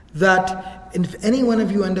 that if any one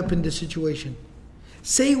of you end up in this situation,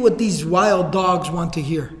 say what these wild dogs want to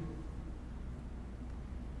hear,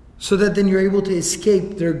 so that then you're able to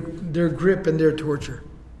escape their grip and their torture.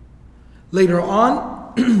 Later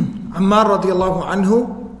on, Ammar radiallahu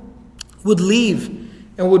anhu would leave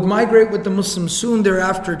and would migrate with the Muslims soon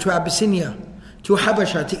thereafter to Abyssinia, to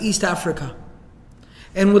Habasha, to East Africa.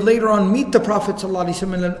 And would later on meet the Prophet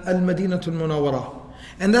ﷺ in al-Madinatul Munawwarah.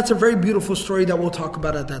 And that's a very beautiful story that we'll talk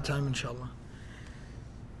about at that time, inshallah.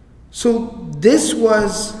 So this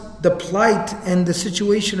was the plight and the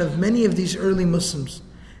situation of many of these early Muslims,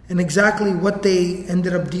 and exactly what they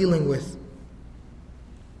ended up dealing with.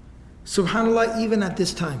 SubhanAllah, even at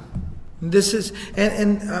this time. This is,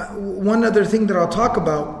 one other thing that I'll talk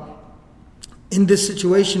about in this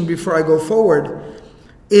situation before I go forward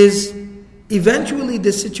is eventually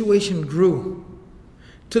this situation grew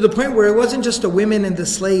to the point where it wasn't just the women and the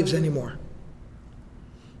slaves anymore,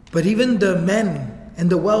 but even the men and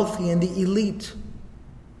the wealthy and the elite.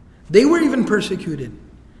 They were even persecuted.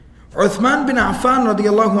 Uthman bin Affan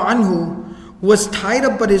radiallahu anhu was tied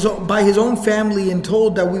up by his own family and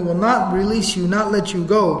told that we will not release you, not let you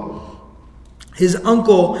go. His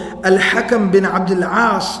uncle al-Hakam bin Abdul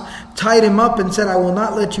As tied him up and said, I will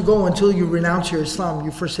not let you go until you renounce your Islam,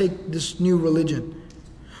 you forsake this new religion.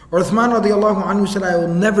 Uthman radiallahu anhu said, I will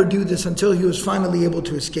never do this until he was finally able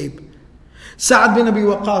to escape. Sa'ad bin Abi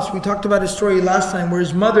Waqqas, we talked about his story last time, where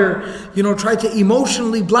his mother, tried to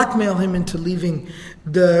emotionally blackmail him into leaving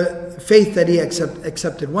the faith that he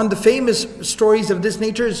accepted. One of the famous stories of this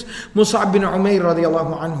nature is Mus'ab bin Umayr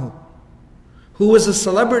radiallahu anhu, who was a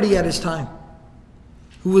celebrity at his time,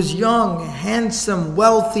 who was young, handsome,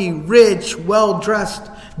 wealthy, rich, well-dressed,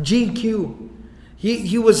 GQ.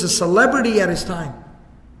 He was a celebrity at his time.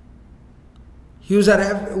 He was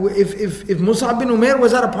if Mus'ab bin Umayr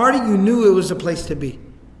was at a party, you knew it was the place to be.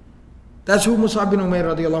 That's who Mus'ab bin Umayr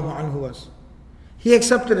radiallahu anhu was. He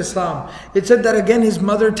accepted Islam. It said that again his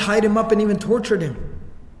mother tied him up and even tortured him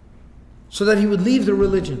so that he would leave the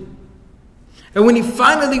religion. And when he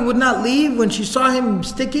finally would not leave, when she saw him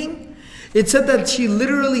sticking, it said that she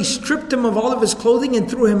literally stripped him of all of his clothing and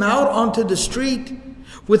threw him out onto the street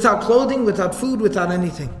without clothing, without food, without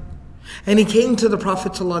anything. And he came to the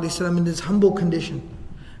Prophet ﷺ in his humble condition.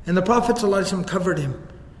 And the Prophet ﷺ covered him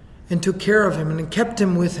and took care of him and kept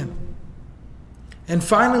him with him. And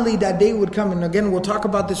finally that day would come, and again we'll talk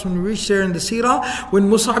about this when we reach there in the Sīrah, when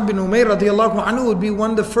Mus'ab bin Umayr radiallahu anhu would be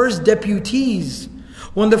one of the first deputies,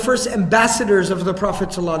 one of the first ambassadors of the Prophet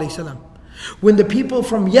ﷺ. When the people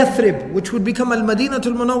from Yathrib, which would become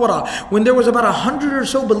al-Madinatul Munawwarah, when there was about 100 or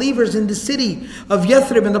so believers in the city of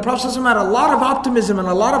Yathrib, and the Prophet ﷺ had a lot of optimism and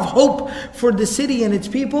a lot of hope for the city and its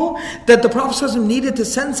people, that the Prophet ﷺ needed to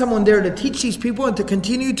send someone there to teach these people and to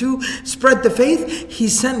continue to spread the faith, he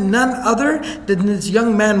sent none other than this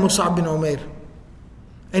young man Mus'ab bin Umayr.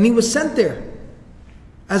 And he was sent there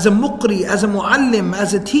as a muqri, as a muallim,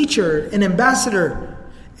 as a teacher, an ambassador.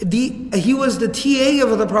 He was the TA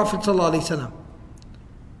of the Prophet ﷺ.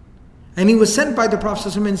 And he was sent by the Prophet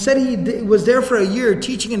ﷺ, and said he was there for a year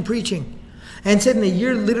teaching and preaching. And said in a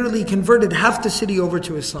year literally converted half the city over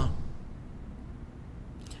to Islam.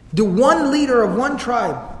 The one leader of one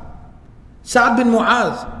tribe, Sa'ad bin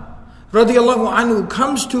Mu'adh radiallahu anhu,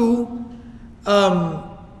 comes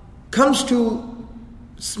to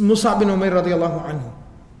Mus'ab bin Umayr radiallahu anhu.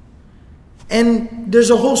 And there's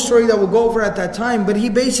a whole story that we'll go over at that time, but he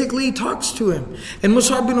basically talks to him. And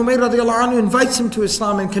Mus'ab bin Umayr radiallahu anhu invites him to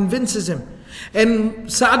Islam and convinces him.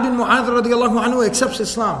 And Sa'ad bin Mu'adh radiallahu anhu accepts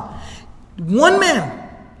Islam. One man,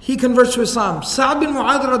 he converts to Islam. Sa'ad bin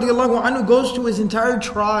Mu'adh radiallahu anhu goes to his entire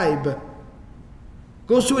tribe.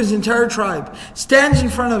 Stands in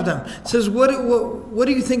front of them. Says, what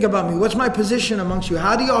do you think about me? What's my position amongst you?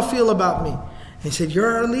 How do y'all feel about me? And he said,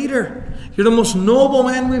 you're our leader. You're the most noble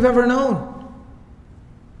man we've ever known.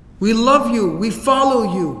 We love you. We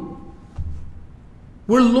follow you.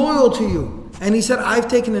 We're loyal to you. And he said, I've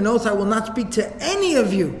taken an oath, I will not speak to any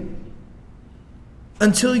of you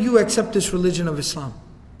until you accept this religion of Islam.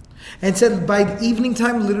 And said by evening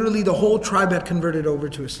time, literally the whole tribe had converted over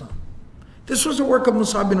to Islam. This was the work of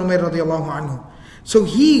Mus'ab bin Umayr radiallahu anhu. So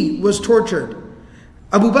he was tortured.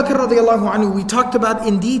 Abu Bakr radiallahu anhu, we talked about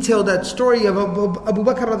in detail that story of Abu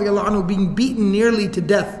Bakr radiallahu anhu being beaten nearly to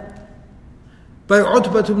death by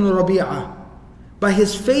Utbah ibn Rabi'ah, by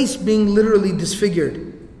his face being literally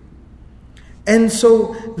disfigured. And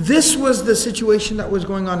so this was the situation that was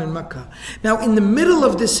going on in Makkah. Now in the middle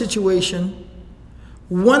of this situation,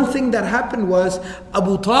 one thing that happened was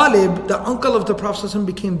Abu Talib, the uncle of the Prophet ﷺ,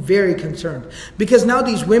 became very concerned. Because now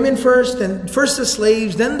these women first the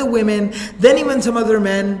slaves, then the women, then even some other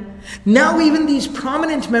men. Now even these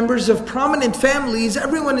prominent members of prominent families,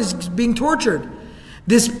 everyone is being tortured.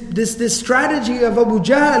 This strategy of Abu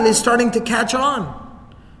Jahl is starting to catch on.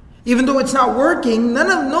 Even though it's not working,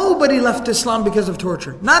 nobody left Islam because of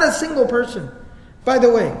torture. Not a single person. By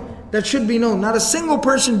the way, that should be known. Not a single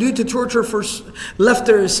person due to torture left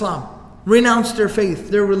their Islam, renounced their faith,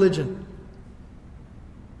 their religion.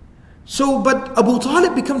 But Abu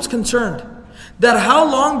Talib becomes concerned that how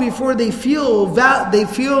long before they feel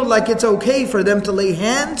like it's okay for them to lay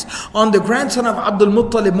hands on the grandson of Abdul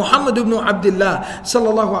Muttalib, Muhammad ibn Abdullah,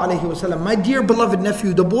 sallallahu alayhi wasallam, my dear beloved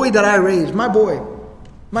nephew, the boy that I raised, my boy,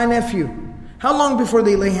 my nephew. How long before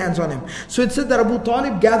they lay hands on him? So it said that Abu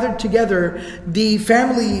Talib gathered together the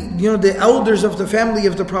family, the elders of the family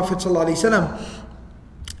of the Prophet ﷺ,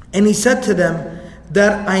 and he said to them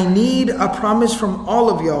that I need a promise from all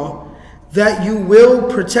of y'all that you will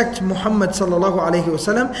protect Muhammad sallallahu alayhi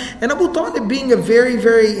wasallam. And Abu Talib, being a very,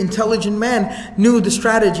 very intelligent man, knew the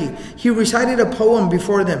strategy. He recited a poem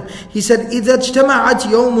before them. He said, إِذَا اجْتَمَعَتْ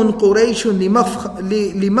يَوْمٌ قُرَيْشٌ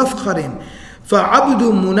لِمَفْخَرٍ فَعَبْدُ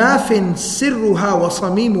مُنَافٍ سِرُّهَا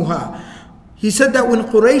وَصَمِيمُهَا. He said that when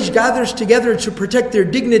Quraysh gathers together to protect their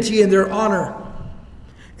dignity and their honor,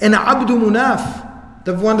 and Abdu Munaf,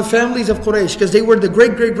 one of the families of Quraysh, because they were the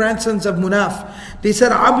great-great-grandsons of Munaf, they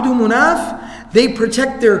said Abdu Munaf, they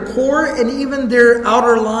protect their core and even their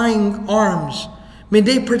outer lying arms.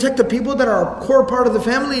 They protect the people that are a core part of the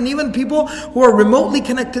family, and even people who are remotely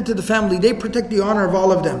connected to the family. They protect the honor of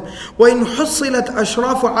all of them. وَإِنْ حُصِّلَتْ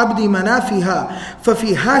أَشْرَافُ عَبْدِ مَنَافِهَا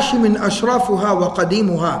فَفِي هَاشِمٍ أَشْرَافُهَا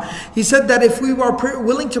وَقَدِيمُهَا. He said that if we are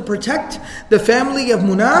willing to protect the family of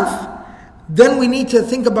Munaf, then we need to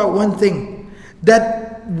think about one thing.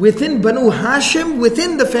 That within Banu Hashim,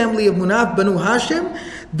 within the family of Munaf, Banu Hashim,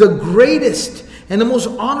 the greatest and the most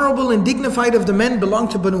honorable and dignified of the men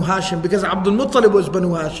belonged to Banu Hashim, because Abdul Muttalib was Banu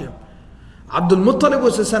Hashim. Abdul Muttalib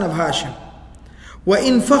was the son of Hashim.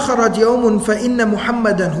 وَإِن فَخَرَتْ يَوْمٌ فَإِنَّ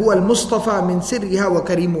مُحَمَّدًا هُوَ الْمُصْطَفَى مِنْ سِرِّهَا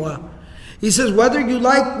وَكَرِيمُهَا. He says, whether you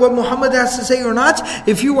like what Muhammad has to say or not,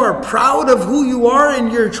 if you are proud of who you are in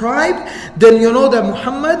your tribe, then you know that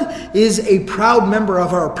Muhammad is a proud member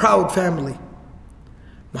of our proud family.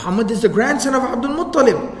 Muhammad is the grandson of Abdul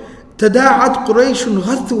Muttalib. تداعت قريش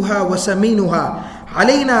غثها وسمينها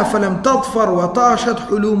علينا فلم تظفر وطاشت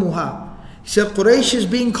حلومها. He said Quraysh is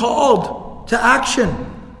being called to action.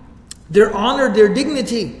 Their honor, their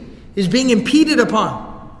dignity is being impeded upon.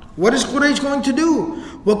 What is Quraysh going to do?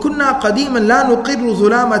 وَكُنَّا قَدِيمًا لَا نُقِرُّ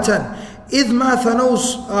ظُلَامَةً إِذْ مَا ثَنَوْا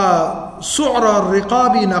سُعْرَ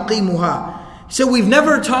الرِّقَابِ نَقِيمُهَا. He said we've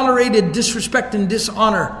never tolerated disrespect and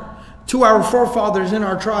dishonor to our forefathers in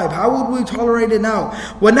our tribe. How would we tolerate it now?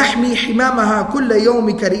 وَنَحْمِي حِمَامَهَا كُلَّ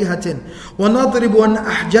يَوْمِ كَرِيهَةٍ وَنَضْرِبُ عَنْ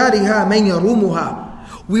أَحْجَارِهَا مَنْ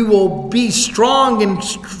يَرُومُهَا. We will be strong and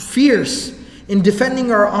fierce in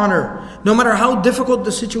defending our honor, no matter how difficult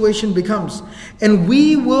the situation becomes. And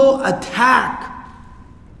we will attack.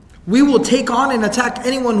 We will take on and attack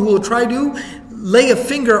anyone who will try to lay a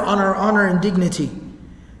finger on our honor and dignity.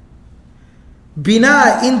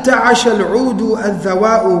 بنا إن تعش العود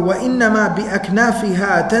الذواء وإنما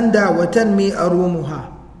بأكنافها تندى وتنمي أرومها.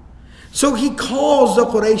 So he calls the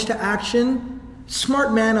Quraysh to action.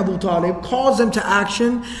 Smart man Abu Talib calls them to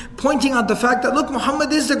action, pointing out the fact that look,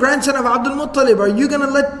 Muhammad is the grandson of Abdul Muttalib. Are you going to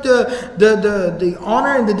let the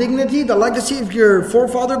honor and the dignity, the legacy of your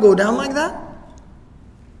forefather go down like that?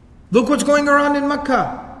 Look what's going around in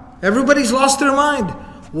Makkah. Everybody's lost their mind.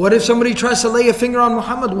 What if somebody tries to lay a finger on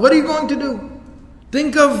Muhammad? What are you going to do?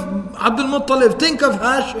 Think of Abdul Muttalib, think of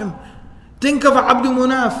Hashim, think of Abdul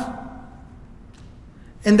Munaf.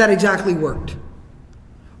 And that exactly worked.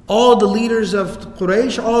 All the leaders of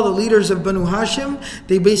Quraysh, all the leaders of Banu Hashim,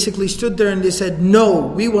 they basically stood there and they said, no,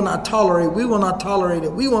 we will not tolerate it, we will not tolerate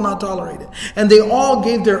it, we will not tolerate it. And they all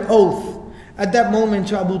gave their oath at that moment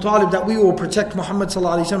to Abu Talib that we will protect Muhammad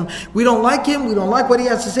sallallahu alaihi wasallam. We don't like him, we don't like what he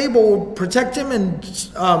has to say, but we'll protect him and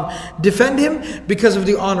defend him because of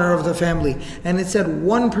the honor of the family. And it said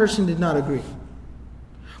one person did not agree.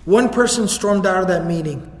 One person stormed out of that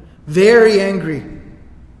meeting, very angry.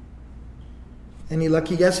 Any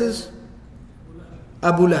lucky guesses?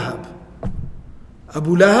 Abu Lahab.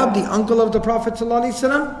 Abu Lahab, the uncle of the Prophet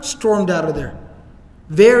ﷺ, stormed out of there.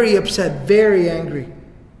 Very upset, very angry.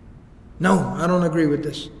 No, I don't agree with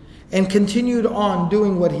this. And continued on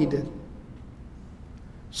doing what he did.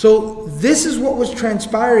 So this is what was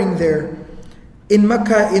transpiring there in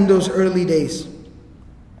Makkah in those early days.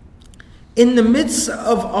 In the midst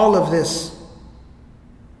of all of this,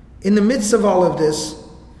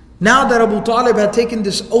 now that Abu Talib had taken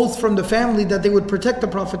this oath from the family that they would protect the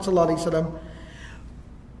Prophet ﷺ,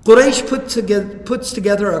 Quraysh puts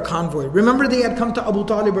together a convoy. Remember they had come to Abu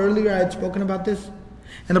Talib earlier, I had spoken about this?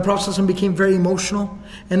 And the Prophet ﷺ became very emotional.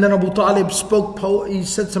 And then Abu Talib he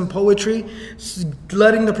said some poetry,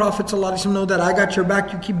 letting the Prophet ﷺ know that I got your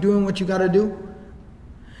back, you keep doing what you got to do.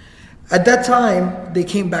 At that time, they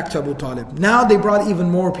came back to Abu Talib. Now they brought even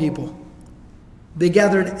more people. They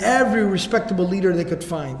gathered every respectable leader they could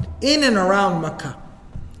find in and around Makkah.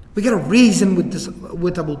 We got to reason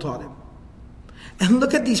with Abu Talib. And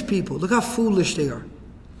look at these people. Look how foolish they are.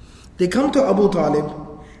 They come to Abu Talib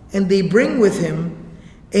and they bring with him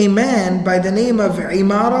a man by the name of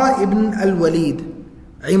Amr ibn al-Walid.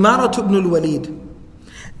 Amr ibn al-Walid.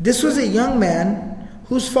 This was a young man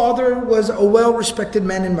whose father was a well-respected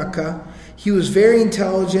man in Makkah. He was very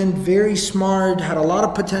intelligent, very smart, had a lot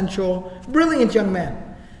of potential, brilliant young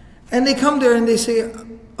man. And they come there and they say,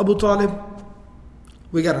 Abu Talib,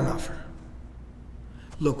 we got an offer.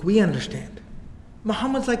 Look, we understand.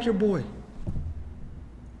 Muhammad's like your boy.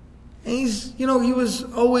 And he was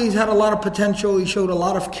always had a lot of potential. He showed a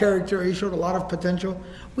lot of character. He showed a lot of potential.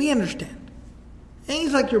 We understand. And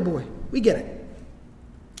he's like your boy. We get it.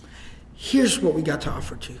 Here's what we got to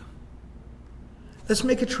offer to you. Let's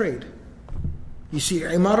make a trade. You see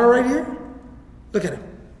Amr right here? Look at him.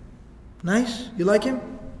 Nice? You like him?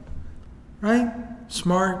 Right?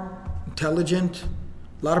 Smart, intelligent,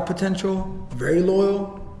 a lot of potential, very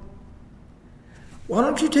loyal. Why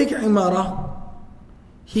don't you take Amr?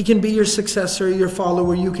 He can be your successor, your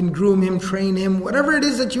follower. You can groom him, train him, whatever it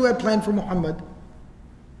is that you had planned for Muhammad.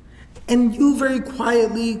 And you very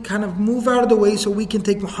quietly kind of move out of the way so we can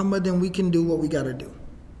take Muhammad and we can do what we got to do.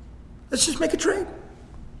 Let's just make a trade.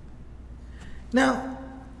 Now,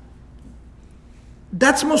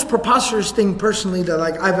 that's the most preposterous thing personally that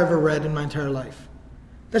I've ever read in my entire life.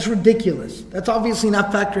 That's ridiculous. That's obviously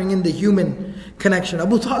not factoring in the human connection.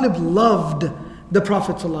 Abu Talib loved the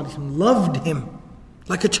Prophet ﷺ, loved him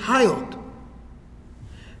like a child.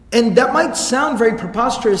 And that might sound very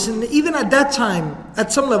preposterous, and even at that time,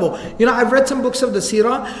 at some level, I've read some books of the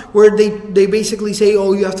Sīrah where they basically say,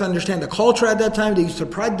 oh, you have to understand the culture at that time. They used to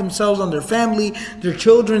pride themselves on their family, their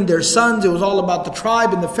children, their sons. It was all about the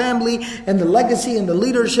tribe and the family and the legacy and the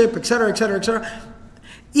leadership, etc., etc., etc.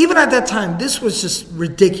 Even at that time, this was just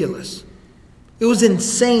ridiculous. It was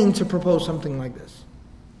insane to propose something like this.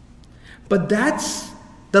 But that's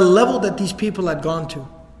the level that these people had gone to.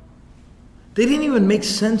 They didn't even make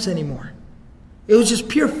sense anymore. It was just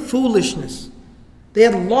pure foolishness. They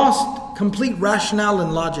had lost complete rationale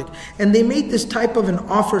and logic. And they made this type of an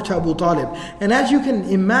offer to Abu Talib. And as you can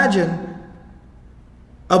imagine,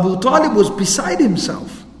 Abu Talib was beside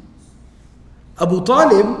himself. Abu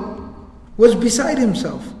Talib was beside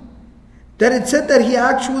himself. That it said that he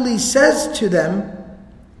actually says to them,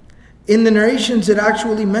 in the narrations it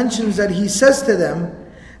actually mentions that he says to them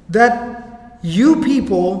that you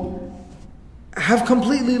people have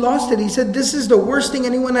completely lost it. He said, this is the worst thing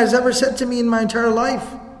anyone has ever said to me in my entire life.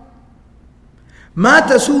 مَا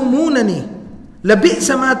تَسُومُونَنِي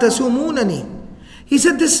لَبِئْسَ مَا تَسُومُونَنِي. He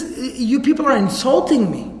said, you people are insulting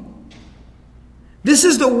me. This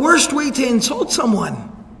is the worst way to insult someone.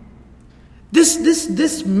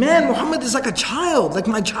 This man, Muhammad, is like a child, like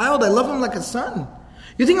my child. I love him like a son.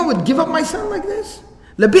 You think I would give up my son like this?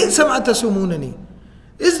 لَبِئْسَ مَا تَسُومُونَنِي.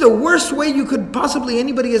 This is the worst way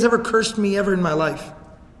anybody has ever cursed me ever in my life.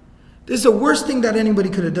 This is the worst thing that anybody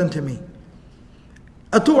could have done to me.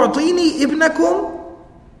 أَتُعْطِينِي إِبْنَكُمْ.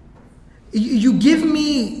 You give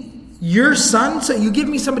me your son, so you give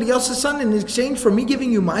me somebody else's son in exchange for me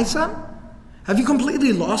giving you my son? Have you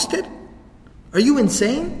completely lost it? Are you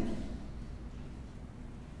insane?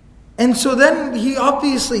 And so then he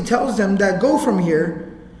obviously tells them that go from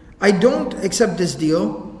here. I don't accept this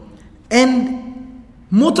deal. And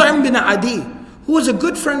Mut'im bin Adi, who was a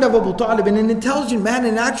good friend of Abu Talib and an intelligent man,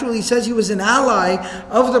 and actually says he was an ally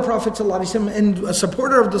of the Prophet ﷺ and a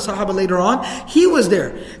supporter of the Sahaba later on, he was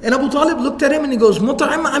there. And Abu Talib looked at him and he goes,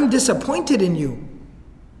 Mut'im, I'm disappointed in you.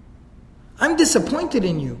 I'm disappointed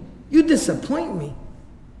in you. You disappoint me.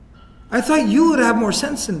 I thought you would have more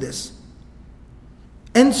sense in this.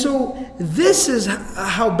 And so this is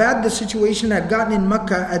how bad the situation had gotten in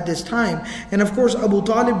Makkah at this time. And of course Abu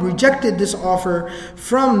Talib rejected this offer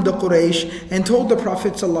from the Quraysh and told the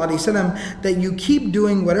Prophet ﷺ that you keep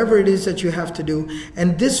doing whatever it is that you have to do.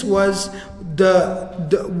 And this was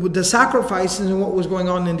the sacrifices and what was going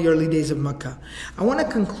on in the early days of Makkah. I want to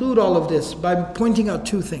conclude all of this by pointing out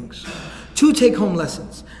two things. Two take-home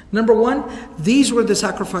lessons. Number one, these were the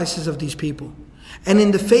sacrifices of these people. And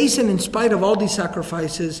in the face and in spite of all these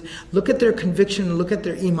sacrifices, look at their conviction, look at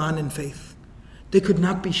their iman and faith. They could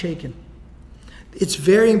not be shaken. It's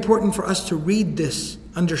very important for us to read this,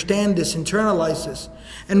 understand this, internalize this,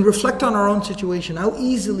 and reflect on our own situation. How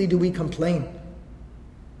easily do we complain?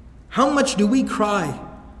 How much do we cry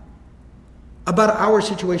about our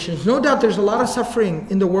situations? No doubt there's a lot of suffering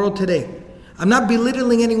in the world today. I'm not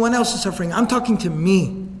belittling anyone else's suffering. I'm talking to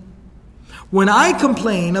me. When I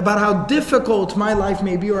complain about how difficult my life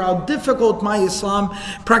may be or how difficult my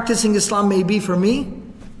practicing Islam may be for me,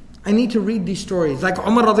 I need to read these stories. Like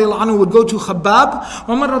Umar radiallahu anhu would go to Khabbab.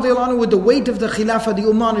 Umar radiallahu anhu, with the weight of the Khilafah, the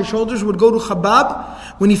Ummah on his shoulders, would go to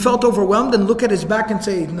Khabbab when he felt overwhelmed and look at his back and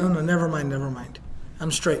say, no, never mind.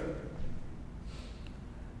 I'm straight.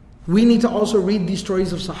 We need to also read these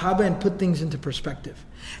stories of Sahaba and put things into perspective.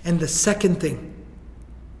 And the second thing,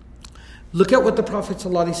 look at what the Prophet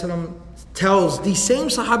ﷺ tells these same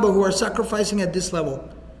Sahaba who are sacrificing at this level.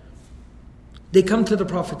 They come to the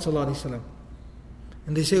Prophet ﷺ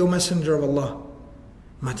and they say, O Messenger of Allah,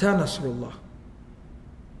 Mata Nasrullah.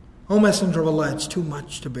 O Messenger of Allah, it's too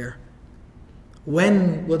much to bear.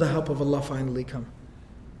 When will the help of Allah finally come?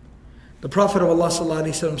 The Prophet of Allah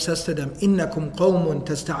ﷺ says to them, Innakum qawmun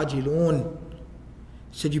tasta'jilun.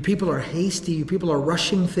 He said, you people are hasty, you people are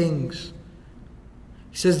rushing things.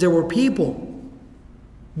 He says, there were people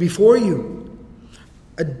before you.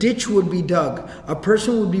 A ditch would be dug. A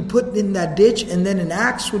person would be put in that ditch, and then an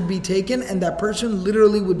axe would be taken, and that person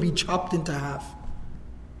literally would be chopped into half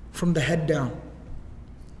from the head down.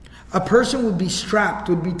 A person would be strapped,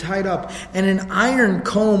 would be tied up, and an iron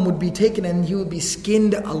comb would be taken and he would be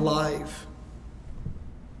skinned alive.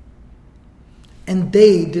 And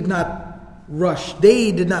they did not rush.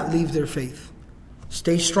 They did not leave their faith.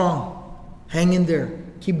 Stay strong. Hang in there.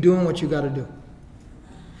 Keep doing what you got to do.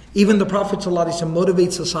 Even the Prophet ﷺ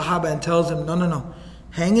motivates the Sahaba and tells them, no.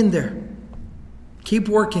 Hang in there. Keep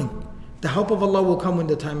working. The help of Allah will come when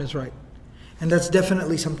the time is right. And that's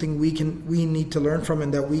definitely something we need to learn from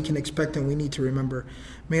and that we can expect and we need to remember.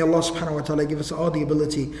 May Allah subhanahu wa ta'ala give us all the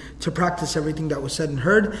ability to practice everything that was said and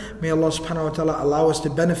heard. May Allah subhanahu wa ta'ala allow us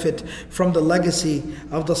to benefit from the legacy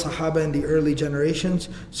of the Sahaba and the early generations.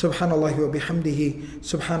 Subhanallah wa bihamdihi.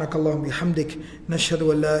 Subhanakallahum bihamdik.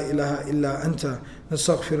 Nashhadu an la ilaha illa anta.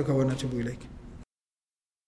 Nastaghfiruka wa natubu ilayk.